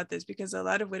show about this, because a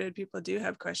lot of widowed people do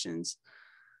have questions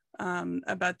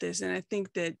about this. And I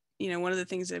think that, one of the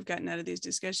things I've gotten out of these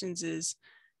discussions is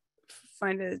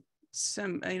find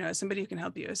somebody who can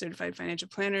help you, a certified financial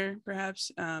planner,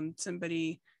 perhaps,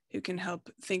 somebody who can help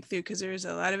think through, because there's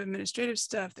a lot of administrative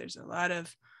stuff. There's a lot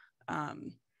of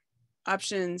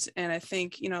options. And I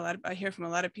think, I hear from a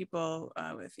lot of people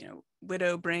with,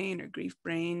 widow brain or grief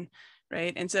brain,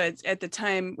 right? And so it's at the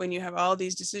time when you have all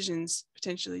these decisions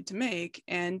potentially to make,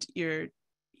 and you're,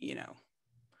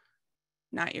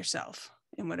 not yourself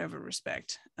in whatever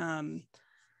respect.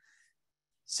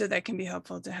 So that can be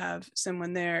helpful to have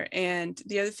someone there. And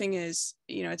the other thing is,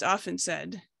 it's often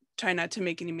said, try not to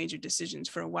make any major decisions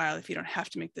for a while if you don't have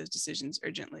to make those decisions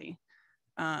urgently.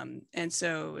 And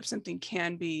so if something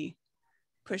can be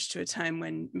pushed to a time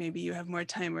when maybe you have more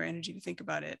time or energy to think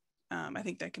about it, I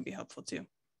think that can be helpful too.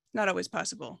 Not always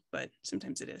possible, but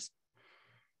sometimes it is.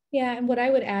 Yeah, and what I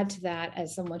would add to that,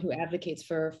 as someone who advocates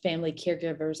for family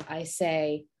caregivers, I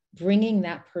say bringing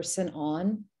that person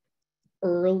on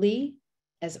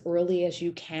as early as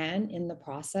you can in the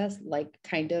process, like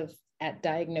kind of at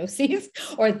diagnoses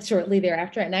or shortly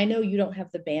thereafter. And I know you don't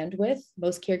have the bandwidth,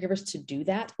 most caregivers, to do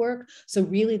that work. So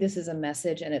really this is a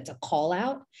message, and it's a call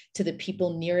out to the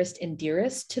people nearest and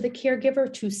dearest to the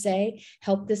caregiver to say,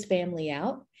 help this family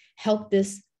out, help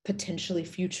this potentially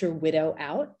future widow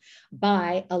out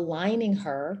by aligning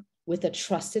her with a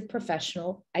trusted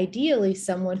professional, ideally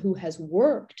someone who has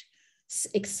worked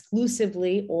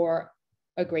exclusively or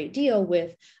a great deal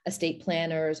with estate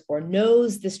planners or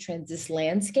knows this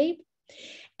landscape.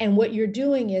 And what you're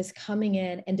doing is coming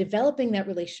in and developing that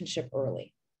relationship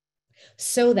early,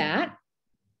 so that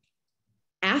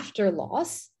after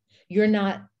loss, you're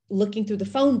not looking through the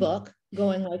phone book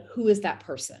going like, who is that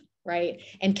person, right?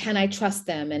 And can I trust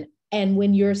them? And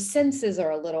when your senses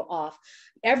are a little off,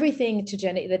 everything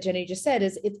that Jenny just said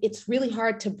is it's really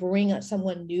hard to bring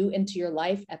someone new into your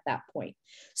life at that point.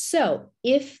 So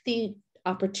if the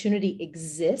opportunity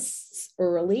exists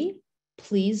early,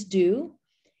 please do.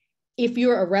 If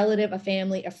you're a relative, a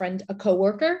family, a friend, a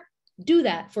coworker, do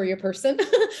that for your person.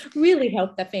 Really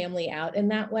help the family out in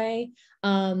that way,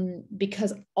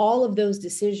 because all of those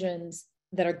decisions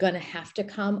that are going to have to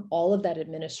come, all of that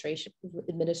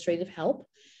administrative help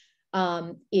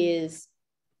is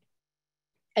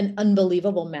an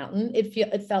unbelievable mountain.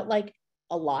 It felt like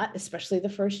a lot, especially the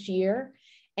first year.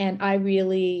 And I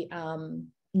really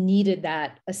needed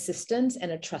that assistance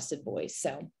and a trusted voice.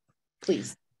 So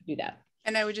please do that.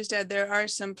 And I would just add, there are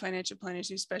some financial planners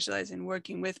who specialize in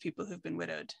working with people who've been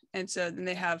widowed. And so then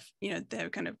they have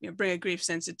kind of bring a grief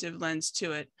sensitive lens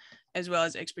to it, as well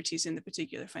as expertise in the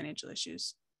particular financial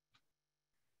issues.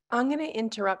 I'm going to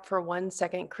interrupt for 1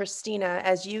 second. Christina,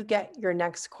 as you get your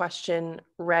next question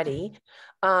ready,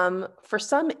 for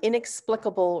some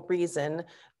inexplicable reason,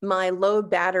 my low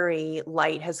battery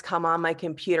light has come on my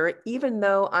computer, even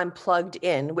though I'm plugged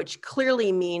in, which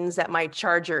clearly means that my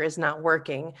charger is not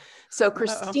working. So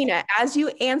Christina, as you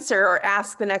answer or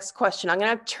ask the next question, I'm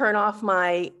going to turn off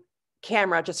my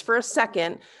camera just for a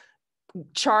second,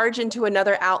 charge into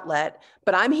another outlet,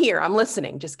 but I'm here, I'm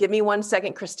listening. Just give me 1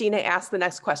 second. Christina, ask the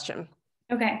next question.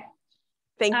 Okay.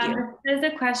 Thank you. There's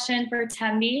a question for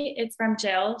Tembi. It's from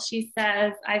Jill. She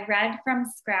says, I read from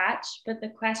scratch, but the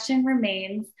question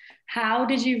remains, how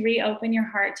did you reopen your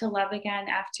heart to love again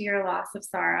after your loss of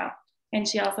sorrow? And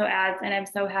she also adds, and I'm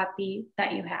so happy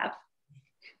that you have.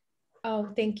 Oh,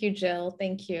 thank you, Jill.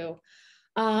 Thank you.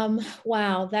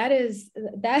 Wow,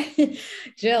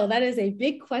 Jill, that is a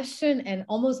big question, and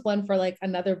almost one for like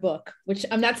another book, which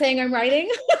I'm not saying I'm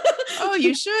writing. Oh,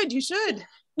 you should.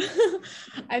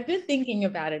 I've been thinking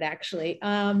about it actually.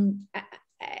 Let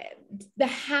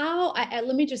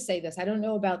me just say this. I don't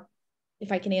know about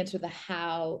if I can answer the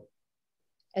how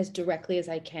as directly as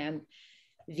I can.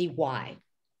 The why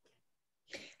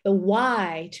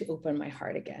to open my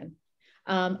heart again.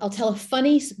 I'll tell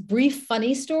a brief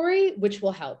funny story, which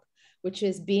will help, which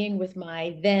is being with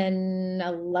my then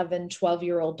 11,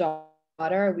 12-year-old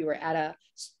daughter. We were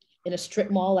in a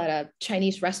strip mall at a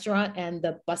Chinese restaurant, and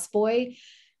the busboy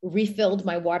refilled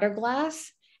my water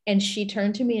glass. And she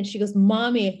turned to me and she goes,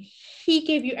 Mommy, he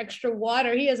gave you extra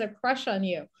water. He has a crush on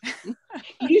you.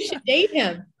 You should date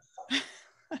him.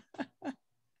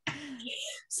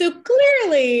 So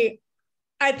clearly,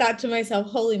 I thought to myself,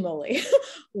 holy moly,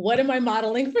 what am I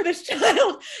modeling for this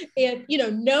child? And,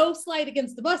 no slight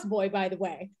against the busboy, by the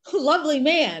way, lovely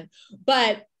man,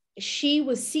 but she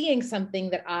was seeing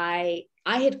something that I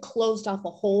I had closed off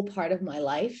a whole part of my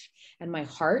life and my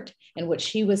heart. And what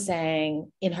she was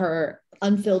saying in her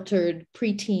unfiltered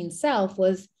preteen self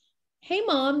was, hey,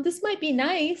 mom, this might be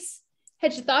nice.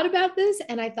 Had you thought about this?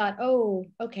 And I thought, oh,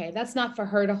 okay, that's not for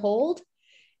her to hold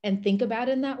and think about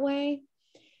in that way.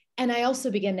 And I also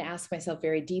began to ask myself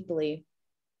very deeply,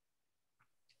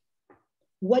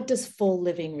 what does full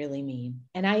living really mean?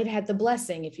 And I had had the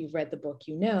blessing, if you've read the book,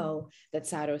 you know, that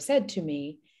Sado said to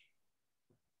me,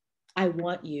 I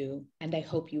want you, and I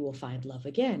hope you will find love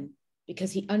again,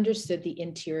 because he understood the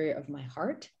interior of my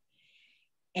heart.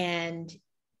 And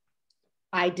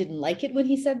I didn't like it when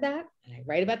he said that, and I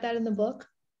write about that in the book.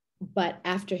 But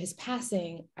after his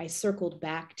passing, I circled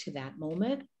back to that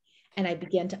moment, and I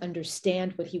began to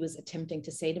understand what he was attempting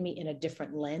to say to me in a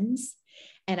different lens.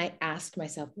 And I asked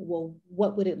myself, well,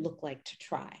 what would it look like to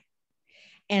try?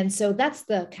 And so that's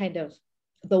the kind of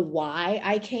the why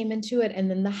I came into it. And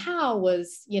then the how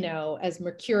was, you know, as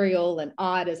mercurial and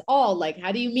odd as all, like,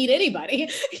 how do you meet anybody,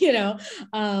 you know?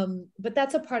 But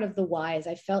that's a part of the why, is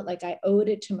I felt like I owed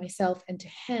it to myself and to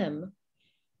him.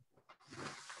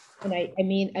 And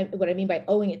what I mean by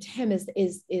owing it to him is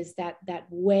that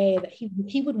way that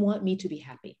he would want me to be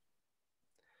happy.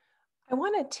 I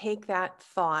want to take that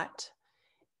thought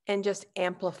and just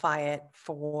amplify it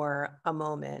for a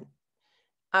moment.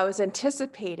 I was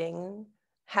anticipating,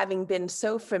 having been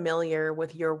so familiar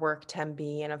with your work,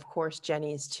 Tembi, and of course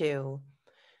Jenny's too,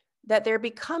 that there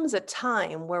becomes a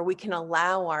time where we can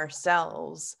allow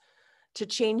ourselves to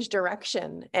change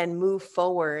direction and move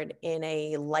forward in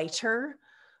a lighter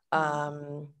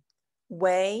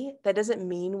way. That doesn't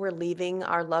mean we're leaving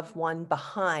our loved one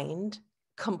behind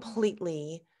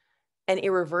completely and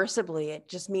irreversibly. It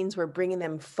just means we're bringing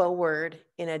them forward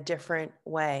in a different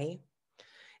way.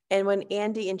 And when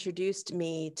Andy introduced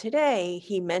me today,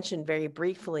 he mentioned very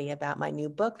briefly about my new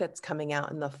book that's coming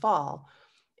out in the fall.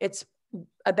 It's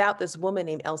about this woman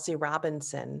named Elsie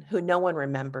Robinson, who no one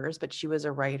remembers, but she was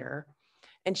a writer.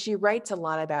 And she writes a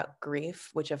lot about grief,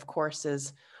 which of course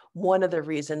is one of the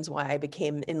reasons why I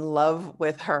became in love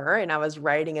with her. And I was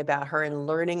writing about her and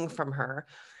learning from her.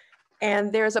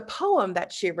 And there's a poem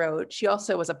that she wrote. She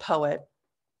also was a poet,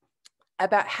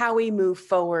 about how we move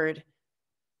forward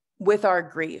with our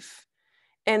grief.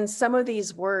 And some of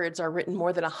these words are written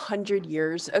more than 100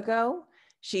 years ago.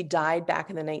 She died back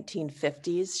in the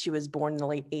 1950s. She was born in the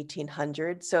late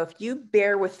 1800s. So if you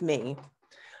bear with me,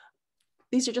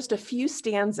 these are just a few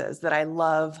stanzas that I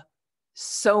love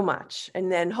so much.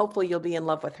 And then hopefully you'll be in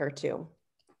love with her too.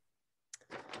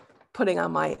 Putting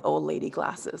on my old lady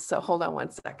glasses. So hold on one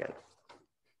second.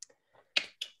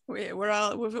 We're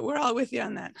all with you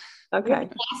on that. Okay.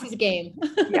 Glasses game.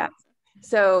 Yeah.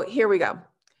 So here we go.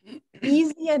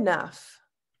 Easy enough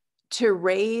to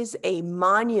raise a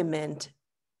monument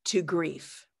to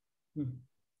grief.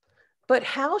 But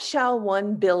how shall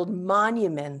one build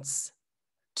monuments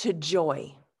to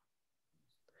joy?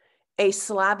 A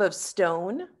slab of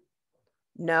stone?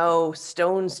 No,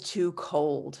 stone's too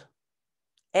cold.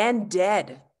 And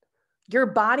dead. Your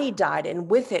body died,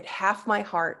 and with it half my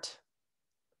heart.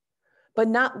 But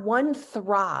not one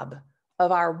throb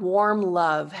of our warm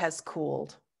love has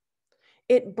cooled.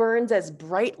 It burns as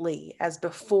brightly as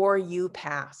before you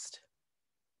passed.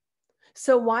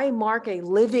 So why mark a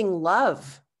living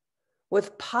love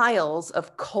with piles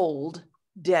of cold,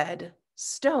 dead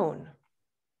stone?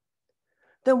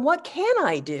 Then what can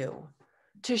I do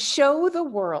to show the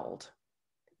world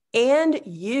and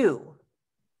you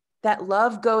that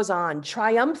love goes on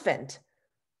triumphant,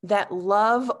 that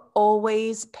love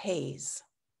always pays?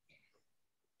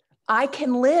 I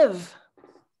can live.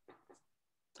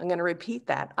 I'm going to repeat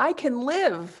that. I can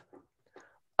live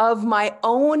of my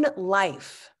own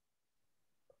life.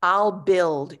 I'll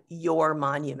build your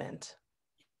monument.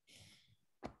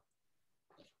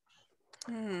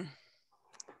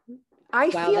 I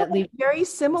feel very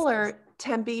similar,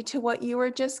 Tembi, to what you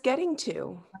were just getting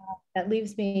to. That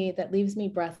leaves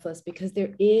me breathless, because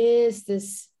there is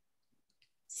this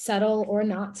subtle or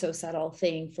not so subtle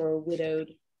thing for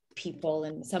widowed people.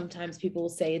 And sometimes people will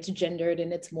say it's gendered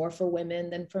and it's more for women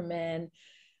than for men.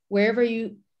 Whatever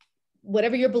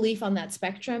your belief on that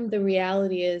spectrum, the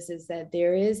reality is that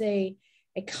there is a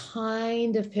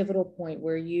kind of pivotal point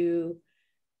where you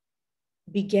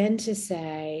begin to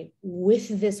say,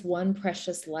 with this one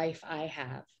precious life I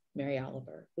have, Mary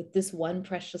Oliver, with this one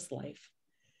precious life,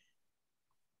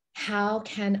 how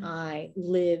can I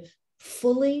live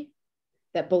fully,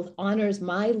 that both honors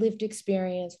my lived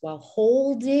experience while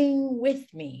holding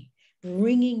with me,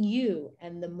 bringing you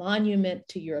and the monument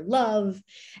to your love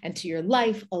and to your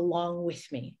life along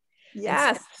with me?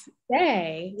 Yes.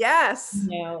 Say, Yes.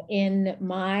 you know, in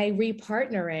my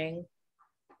repartnering,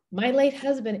 my late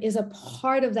husband is a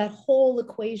part of that whole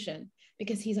equation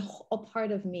because he's a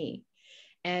part of me.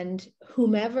 And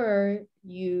whomever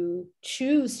you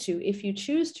choose to, if you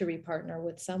choose to repartner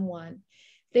with someone,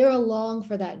 they're along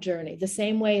for that journey. The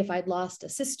same way if I'd lost a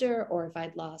sister or if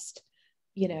I'd lost,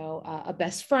 you know, a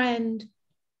best friend,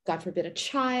 God forbid, a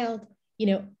child, you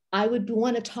know, I would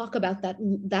want to talk about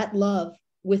that love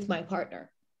with my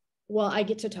partner. Well, I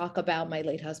get to talk about my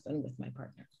late husband with my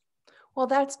partner. Well,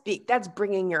 that's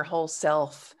bringing your whole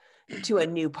self to a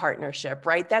new partnership,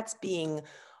 right? That's being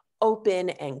open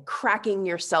and cracking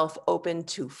yourself open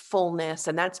to fullness.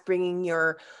 And that's bringing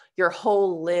your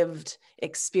whole lived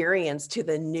experience to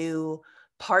the new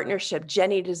partnership.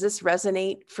 Jenny, does this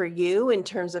resonate for you in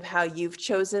terms of how you've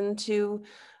chosen to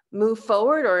move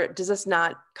forward, or does this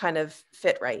not kind of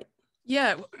fit right?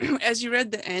 Yeah, as you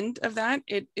read the end of that,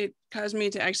 it caused me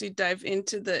to actually dive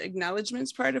into the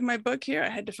acknowledgements part of my book here. I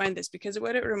had to find this because of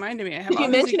what it reminded me. I have Did you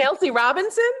mention Elsie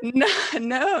Robinson?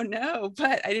 No,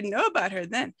 but I didn't know about her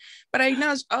then. But I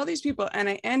acknowledged all these people, and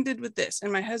I ended with this.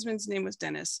 And my husband's name was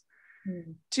Dennis.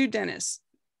 To Dennis,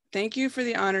 thank you for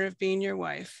the honor of being your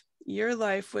wife. Your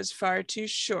life was far too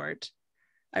short.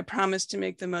 I promise to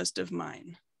make the most of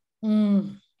mine.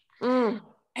 And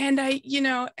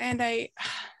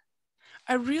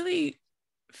I really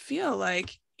feel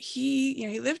like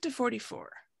he lived to 44.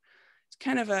 It's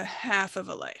kind of a half of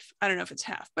a life. I don't know if it's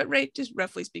half, but right, just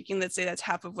roughly speaking, let's say that's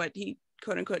half of what he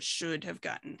quote unquote should have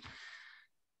gotten.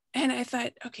 And I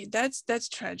thought, okay, that's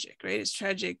tragic, right? It's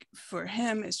tragic for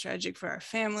him. It's tragic for our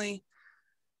family.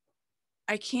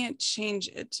 I can't change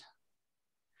it.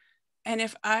 And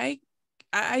if I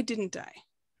didn't die,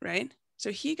 right?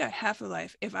 So he got half a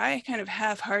life. If I kind of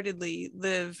half-heartedly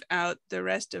live out the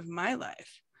rest of my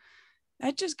life,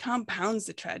 that just compounds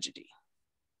the tragedy.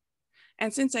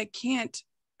 And since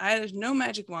there's no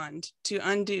magic wand to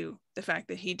undo the fact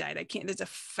that he died. There's a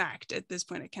fact at this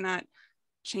point. I cannot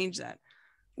change that.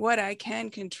 What I can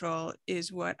control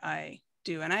is what I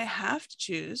do. And I have to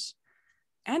choose,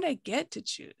 and I get to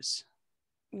choose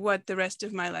what the rest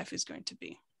of my life is going to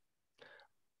be.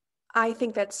 I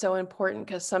think that's so important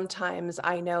because sometimes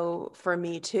I know for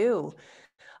me too,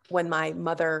 when my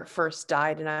mother first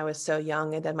died and I was so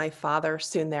young, and then my father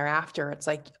soon thereafter, it's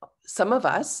like some of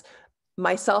us,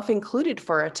 myself included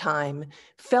for a time,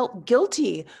 felt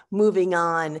guilty moving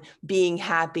on, being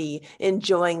happy,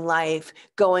 enjoying life,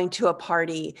 going to a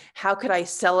party. How could I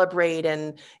celebrate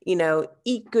and,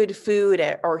 eat good food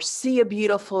or see a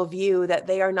beautiful view that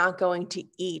they are not going to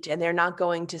eat and they're not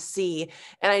going to see?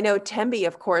 And I know, Tembi,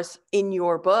 of course, in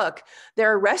your book,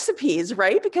 there are recipes,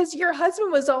 right? Because your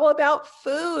husband was all about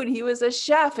food. He was a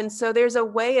chef. And so there's a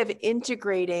way of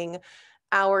integrating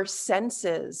our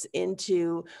senses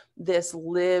into this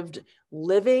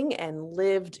living and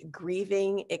lived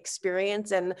grieving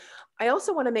experience. And I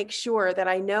also want to make sure that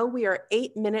I know we are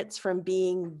 8 minutes from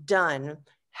being done.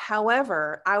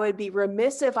 However, I would be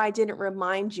remiss if I didn't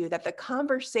remind you that the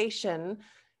conversation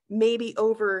may be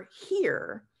over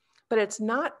here, but it's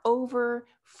not over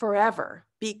forever,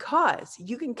 because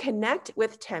you can connect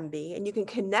with Tembi and you can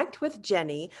connect with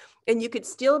Jenny, and you could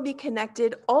still be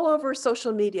connected all over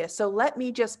social media. So let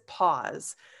me just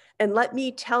pause and let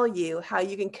me tell you how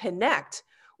you can connect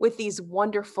with these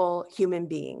wonderful human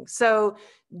beings. So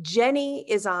Jenny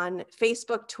is on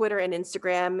Facebook, Twitter, and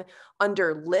Instagram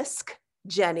under Lisk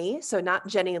Jenny. So not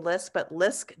Jenny Lisk, but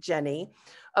Lisk Jenny.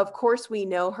 Of course, we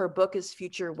know her book is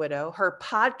Future Widow. Her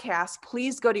podcast,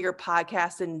 please go to your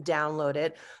podcast and download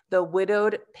it, the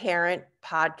Widowed Parent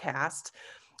Podcast.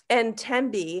 And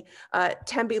Tembi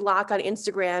Locke on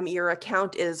Instagram, your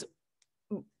account is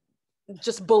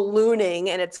just ballooning,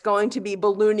 and it's going to be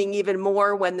ballooning even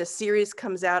more when the series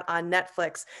comes out on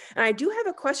Netflix. And I do have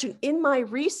a question. In my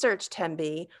research,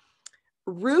 Tembi,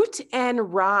 Root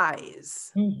and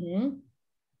Rise. Mm-hmm.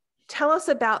 Tell us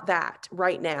about that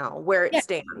right now, where it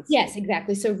stands. Yes,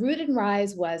 exactly. So Root and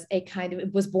Rise was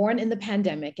it was born in the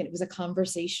pandemic, and it was a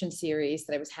conversation series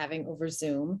that I was having over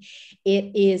Zoom.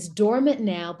 It is dormant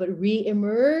now, but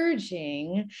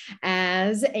re-emerging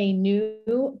as a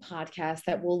new podcast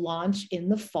that will launch in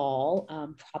the fall,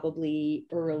 probably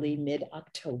early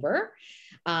mid-October.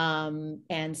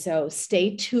 And so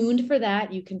stay tuned for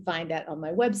that. You can find that on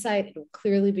my website. It will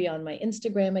clearly be on my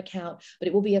Instagram account, but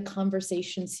it will be a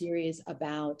conversation series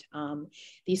about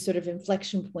these sort of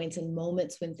inflection points and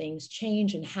moments when things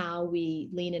change, and how we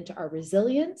lean into our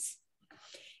resilience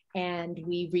and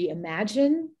we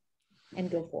reimagine and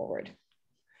go forward.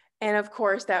 And of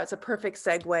course, that's a perfect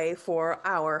segue for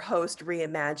our host,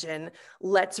 Reimagine.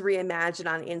 Let's Reimagine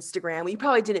on Instagram. We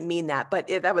probably didn't mean that, but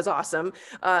that was awesome.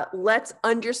 Let's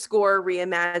 _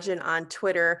 Reimagine on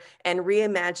Twitter, and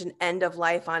Reimagine End of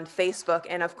Life on Facebook.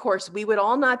 And of course, we would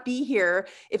all not be here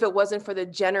if it wasn't for the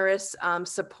generous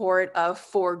support of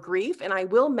For Grief. And I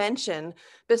will mention,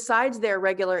 besides their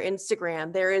regular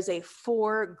Instagram, there is a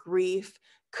For Grief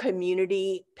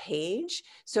community page.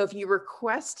 So if you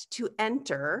request to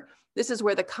enter, this is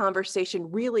where the conversation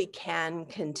really can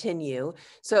continue.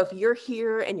 So if you're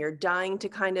here and you're dying to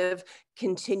kind of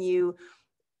continue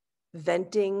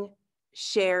venting,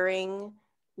 sharing,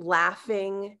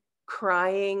 laughing,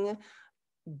 crying,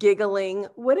 giggling,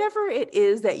 whatever it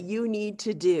is that you need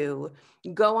to do,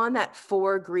 go on that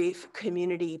For Grief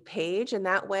community page. And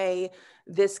that way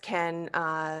this can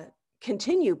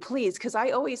continue, please, because I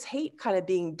always hate kind of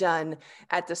being done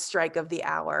at the strike of the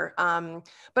hour.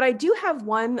 But I do have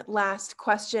one last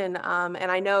question.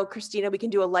 And I know, Christina, we can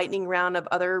do a lightning round of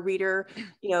other reader,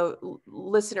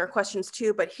 listener questions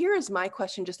too. But here is my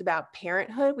question just about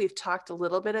parenthood. We've talked a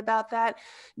little bit about that.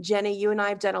 Jenny, you and I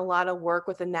have done a lot of work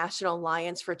with the National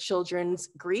Alliance for Children's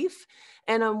Grief.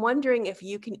 And I'm wondering if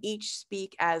you can each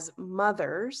speak as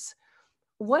mothers.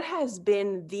 What has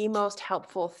been the most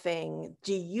helpful thing,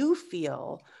 do you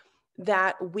feel,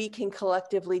 that we can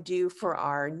collectively do for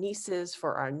our nieces,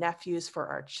 for our nephews, for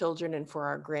our children, and for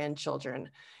our grandchildren?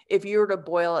 If you were to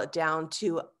boil it down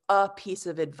to a piece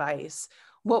of advice,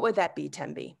 what would that be,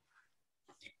 Tembi?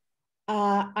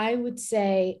 I would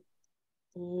say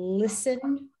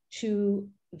listen to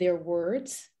their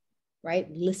words, right?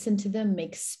 Listen to them,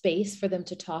 make space for them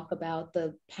to talk about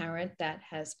the parent that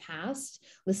has passed,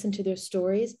 listen to their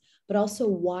stories, but also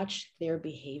watch their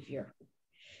behavior.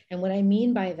 And what I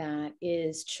mean by that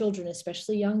is children,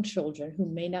 especially young children who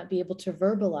may not be able to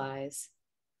verbalize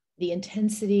the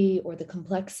intensity or the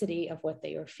complexity of what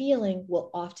they are feeling, will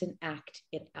often act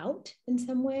it out in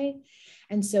some way.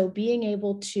 And so being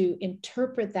able to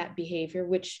interpret that behavior,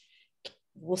 which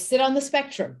will sit on the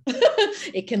spectrum.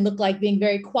 It can look like being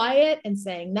very quiet and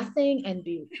saying nothing and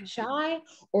be shy,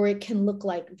 or it can look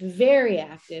like very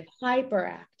active,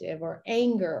 hyperactive, or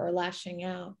anger or lashing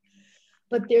out.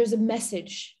 But there's a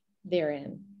message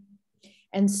therein.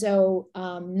 And so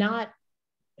not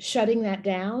shutting that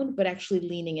down, but actually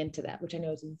leaning into that, which I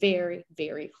know is very,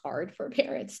 very hard for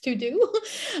parents to do,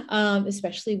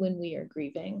 especially when we are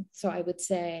grieving. So I would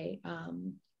say,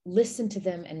 listen to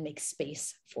them and make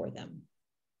space for them.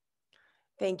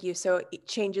 Thank you. So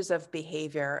changes of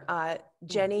behavior.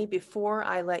 Jenny, before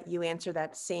I let you answer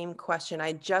that same question,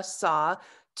 I just saw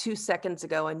 2 seconds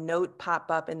ago a note pop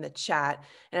up in the chat,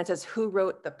 and it says, who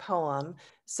wrote the poem?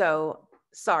 So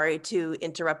sorry to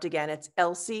interrupt again. It's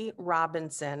Elsie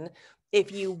Robinson.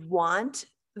 If you want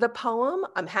the poem,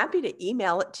 I'm happy to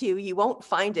email it to you. You won't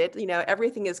find it.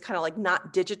 Everything is kind of like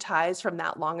not digitized from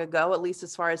that long ago, at least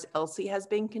as far as Elsie has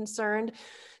been concerned.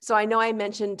 So I know I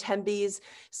mentioned Tembi's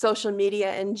social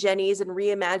media and Jenny's and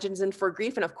Reimagines and For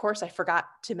Grief. And of course, I forgot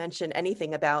to mention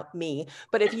anything about me.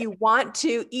 But if you want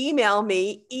to email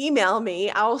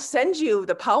me. I'll send you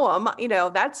the poem.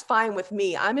 That's fine with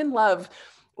me. I'm in love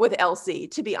with Elsie,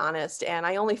 to be honest. And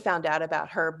I only found out about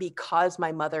her because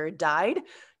my mother died.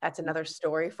 That's another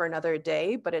story for another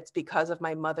day, but it's because of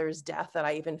my mother's death that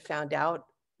I even found out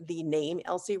the name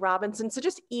Elsie Robinson. So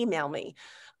just email me.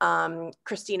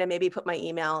 Christina, maybe put my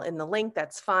email in the link.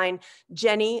 That's fine.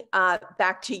 Jenny,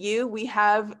 back to you. We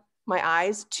have, my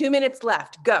eyes, 2 minutes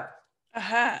left. Go.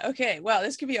 Okay. Well,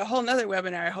 this could be a whole nother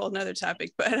webinar, a whole nother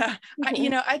topic. But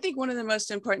I think one of the most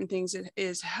important things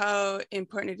is how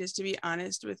important it is to be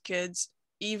honest with kids,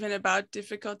 even about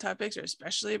difficult topics, or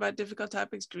especially about difficult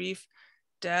topics, grief,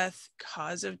 death,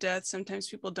 cause of death. Sometimes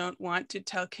people don't want to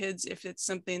tell kids if it's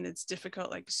something that's difficult,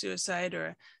 like suicide or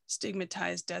a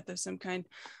stigmatized death of some kind.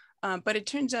 But it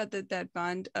turns out that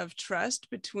bond of trust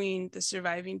between the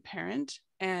surviving parent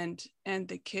and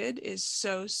the kid is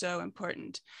so, so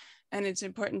important. And it's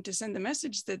important to send the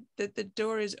message that the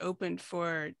door is open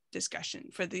for discussion,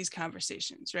 for these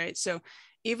conversations, right? So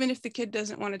even if the kid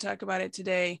doesn't want to talk about it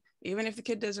today, even if the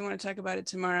kid doesn't want to talk about it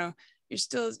tomorrow,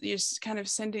 you're kind of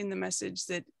sending the message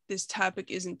that this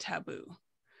topic isn't taboo.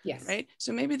 Yes. Right.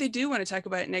 So maybe they do want to talk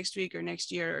about it next week or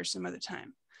next year or some other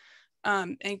time.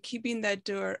 And keeping that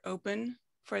door open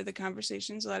for the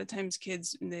conversations. A lot of times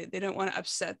kids, they don't want to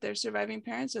upset their surviving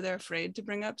parents, so they're afraid to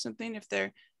bring up something if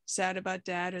they're sad about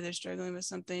dad or they're struggling with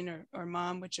something, or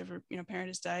mom, whichever parent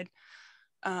has died.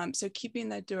 So keeping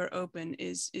that door open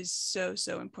is so,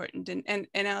 so important. And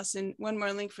Allison, one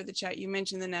more link for the chat. You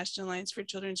mentioned the National Alliance for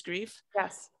Children's Grief.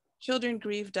 Yes.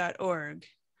 Childrengrieve.org.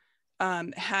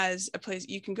 has a place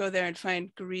you can go there and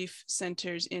find grief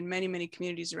centers in many, many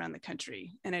communities around the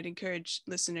country. And I'd encourage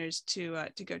listeners to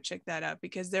go check that out,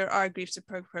 because there are grief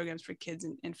support programs for kids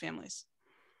and families.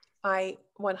 I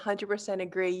 100%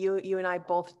 agree. You and I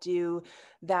both do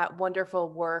that wonderful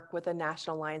work with the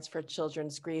National Alliance for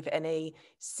Children's Grief,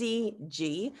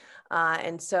 NACG.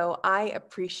 And so I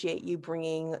appreciate you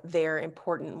bringing their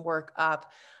important work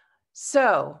up.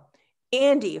 So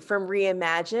Andy from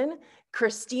Reimagine,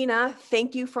 Christina,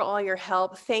 thank you for all your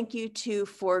help. Thank you to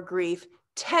For Grief.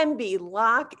 Tembi,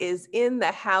 Locke is in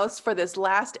the house for this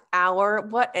last hour.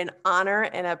 What an honor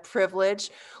and a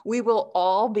privilege. We will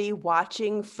all be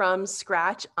watching From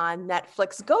Scratch on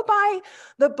Netflix. Go buy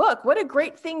the book. What a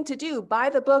great thing to do. Buy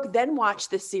the book, then watch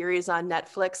the series on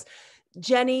Netflix.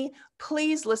 Jenny,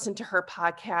 please listen to her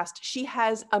podcast. She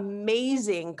has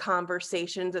amazing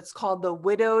conversations. It's called the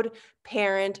Widowed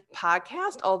Parent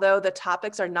Podcast, although the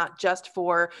topics are not just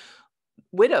for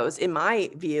widows, in my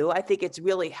view. I think it's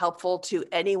really helpful to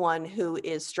anyone who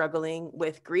is struggling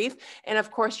with grief. And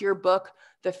of course, your book,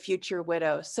 The Future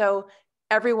Widow. So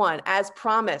everyone, as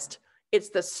promised,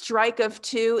 it's the strike of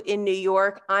 2 in New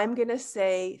York. I'm going to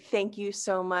say thank you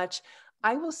so much.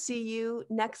 I will see you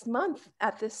next month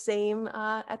at the same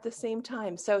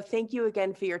time. So thank you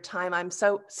again for your time. I'm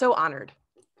so honored.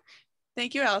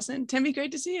 Thank you, Allison. Tembi,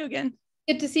 great to see you again.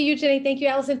 Good to see you, Jenny. Thank you,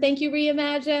 Allison. Thank you,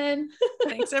 Reimagine.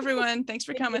 Thanks, everyone. Thanks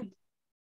for coming.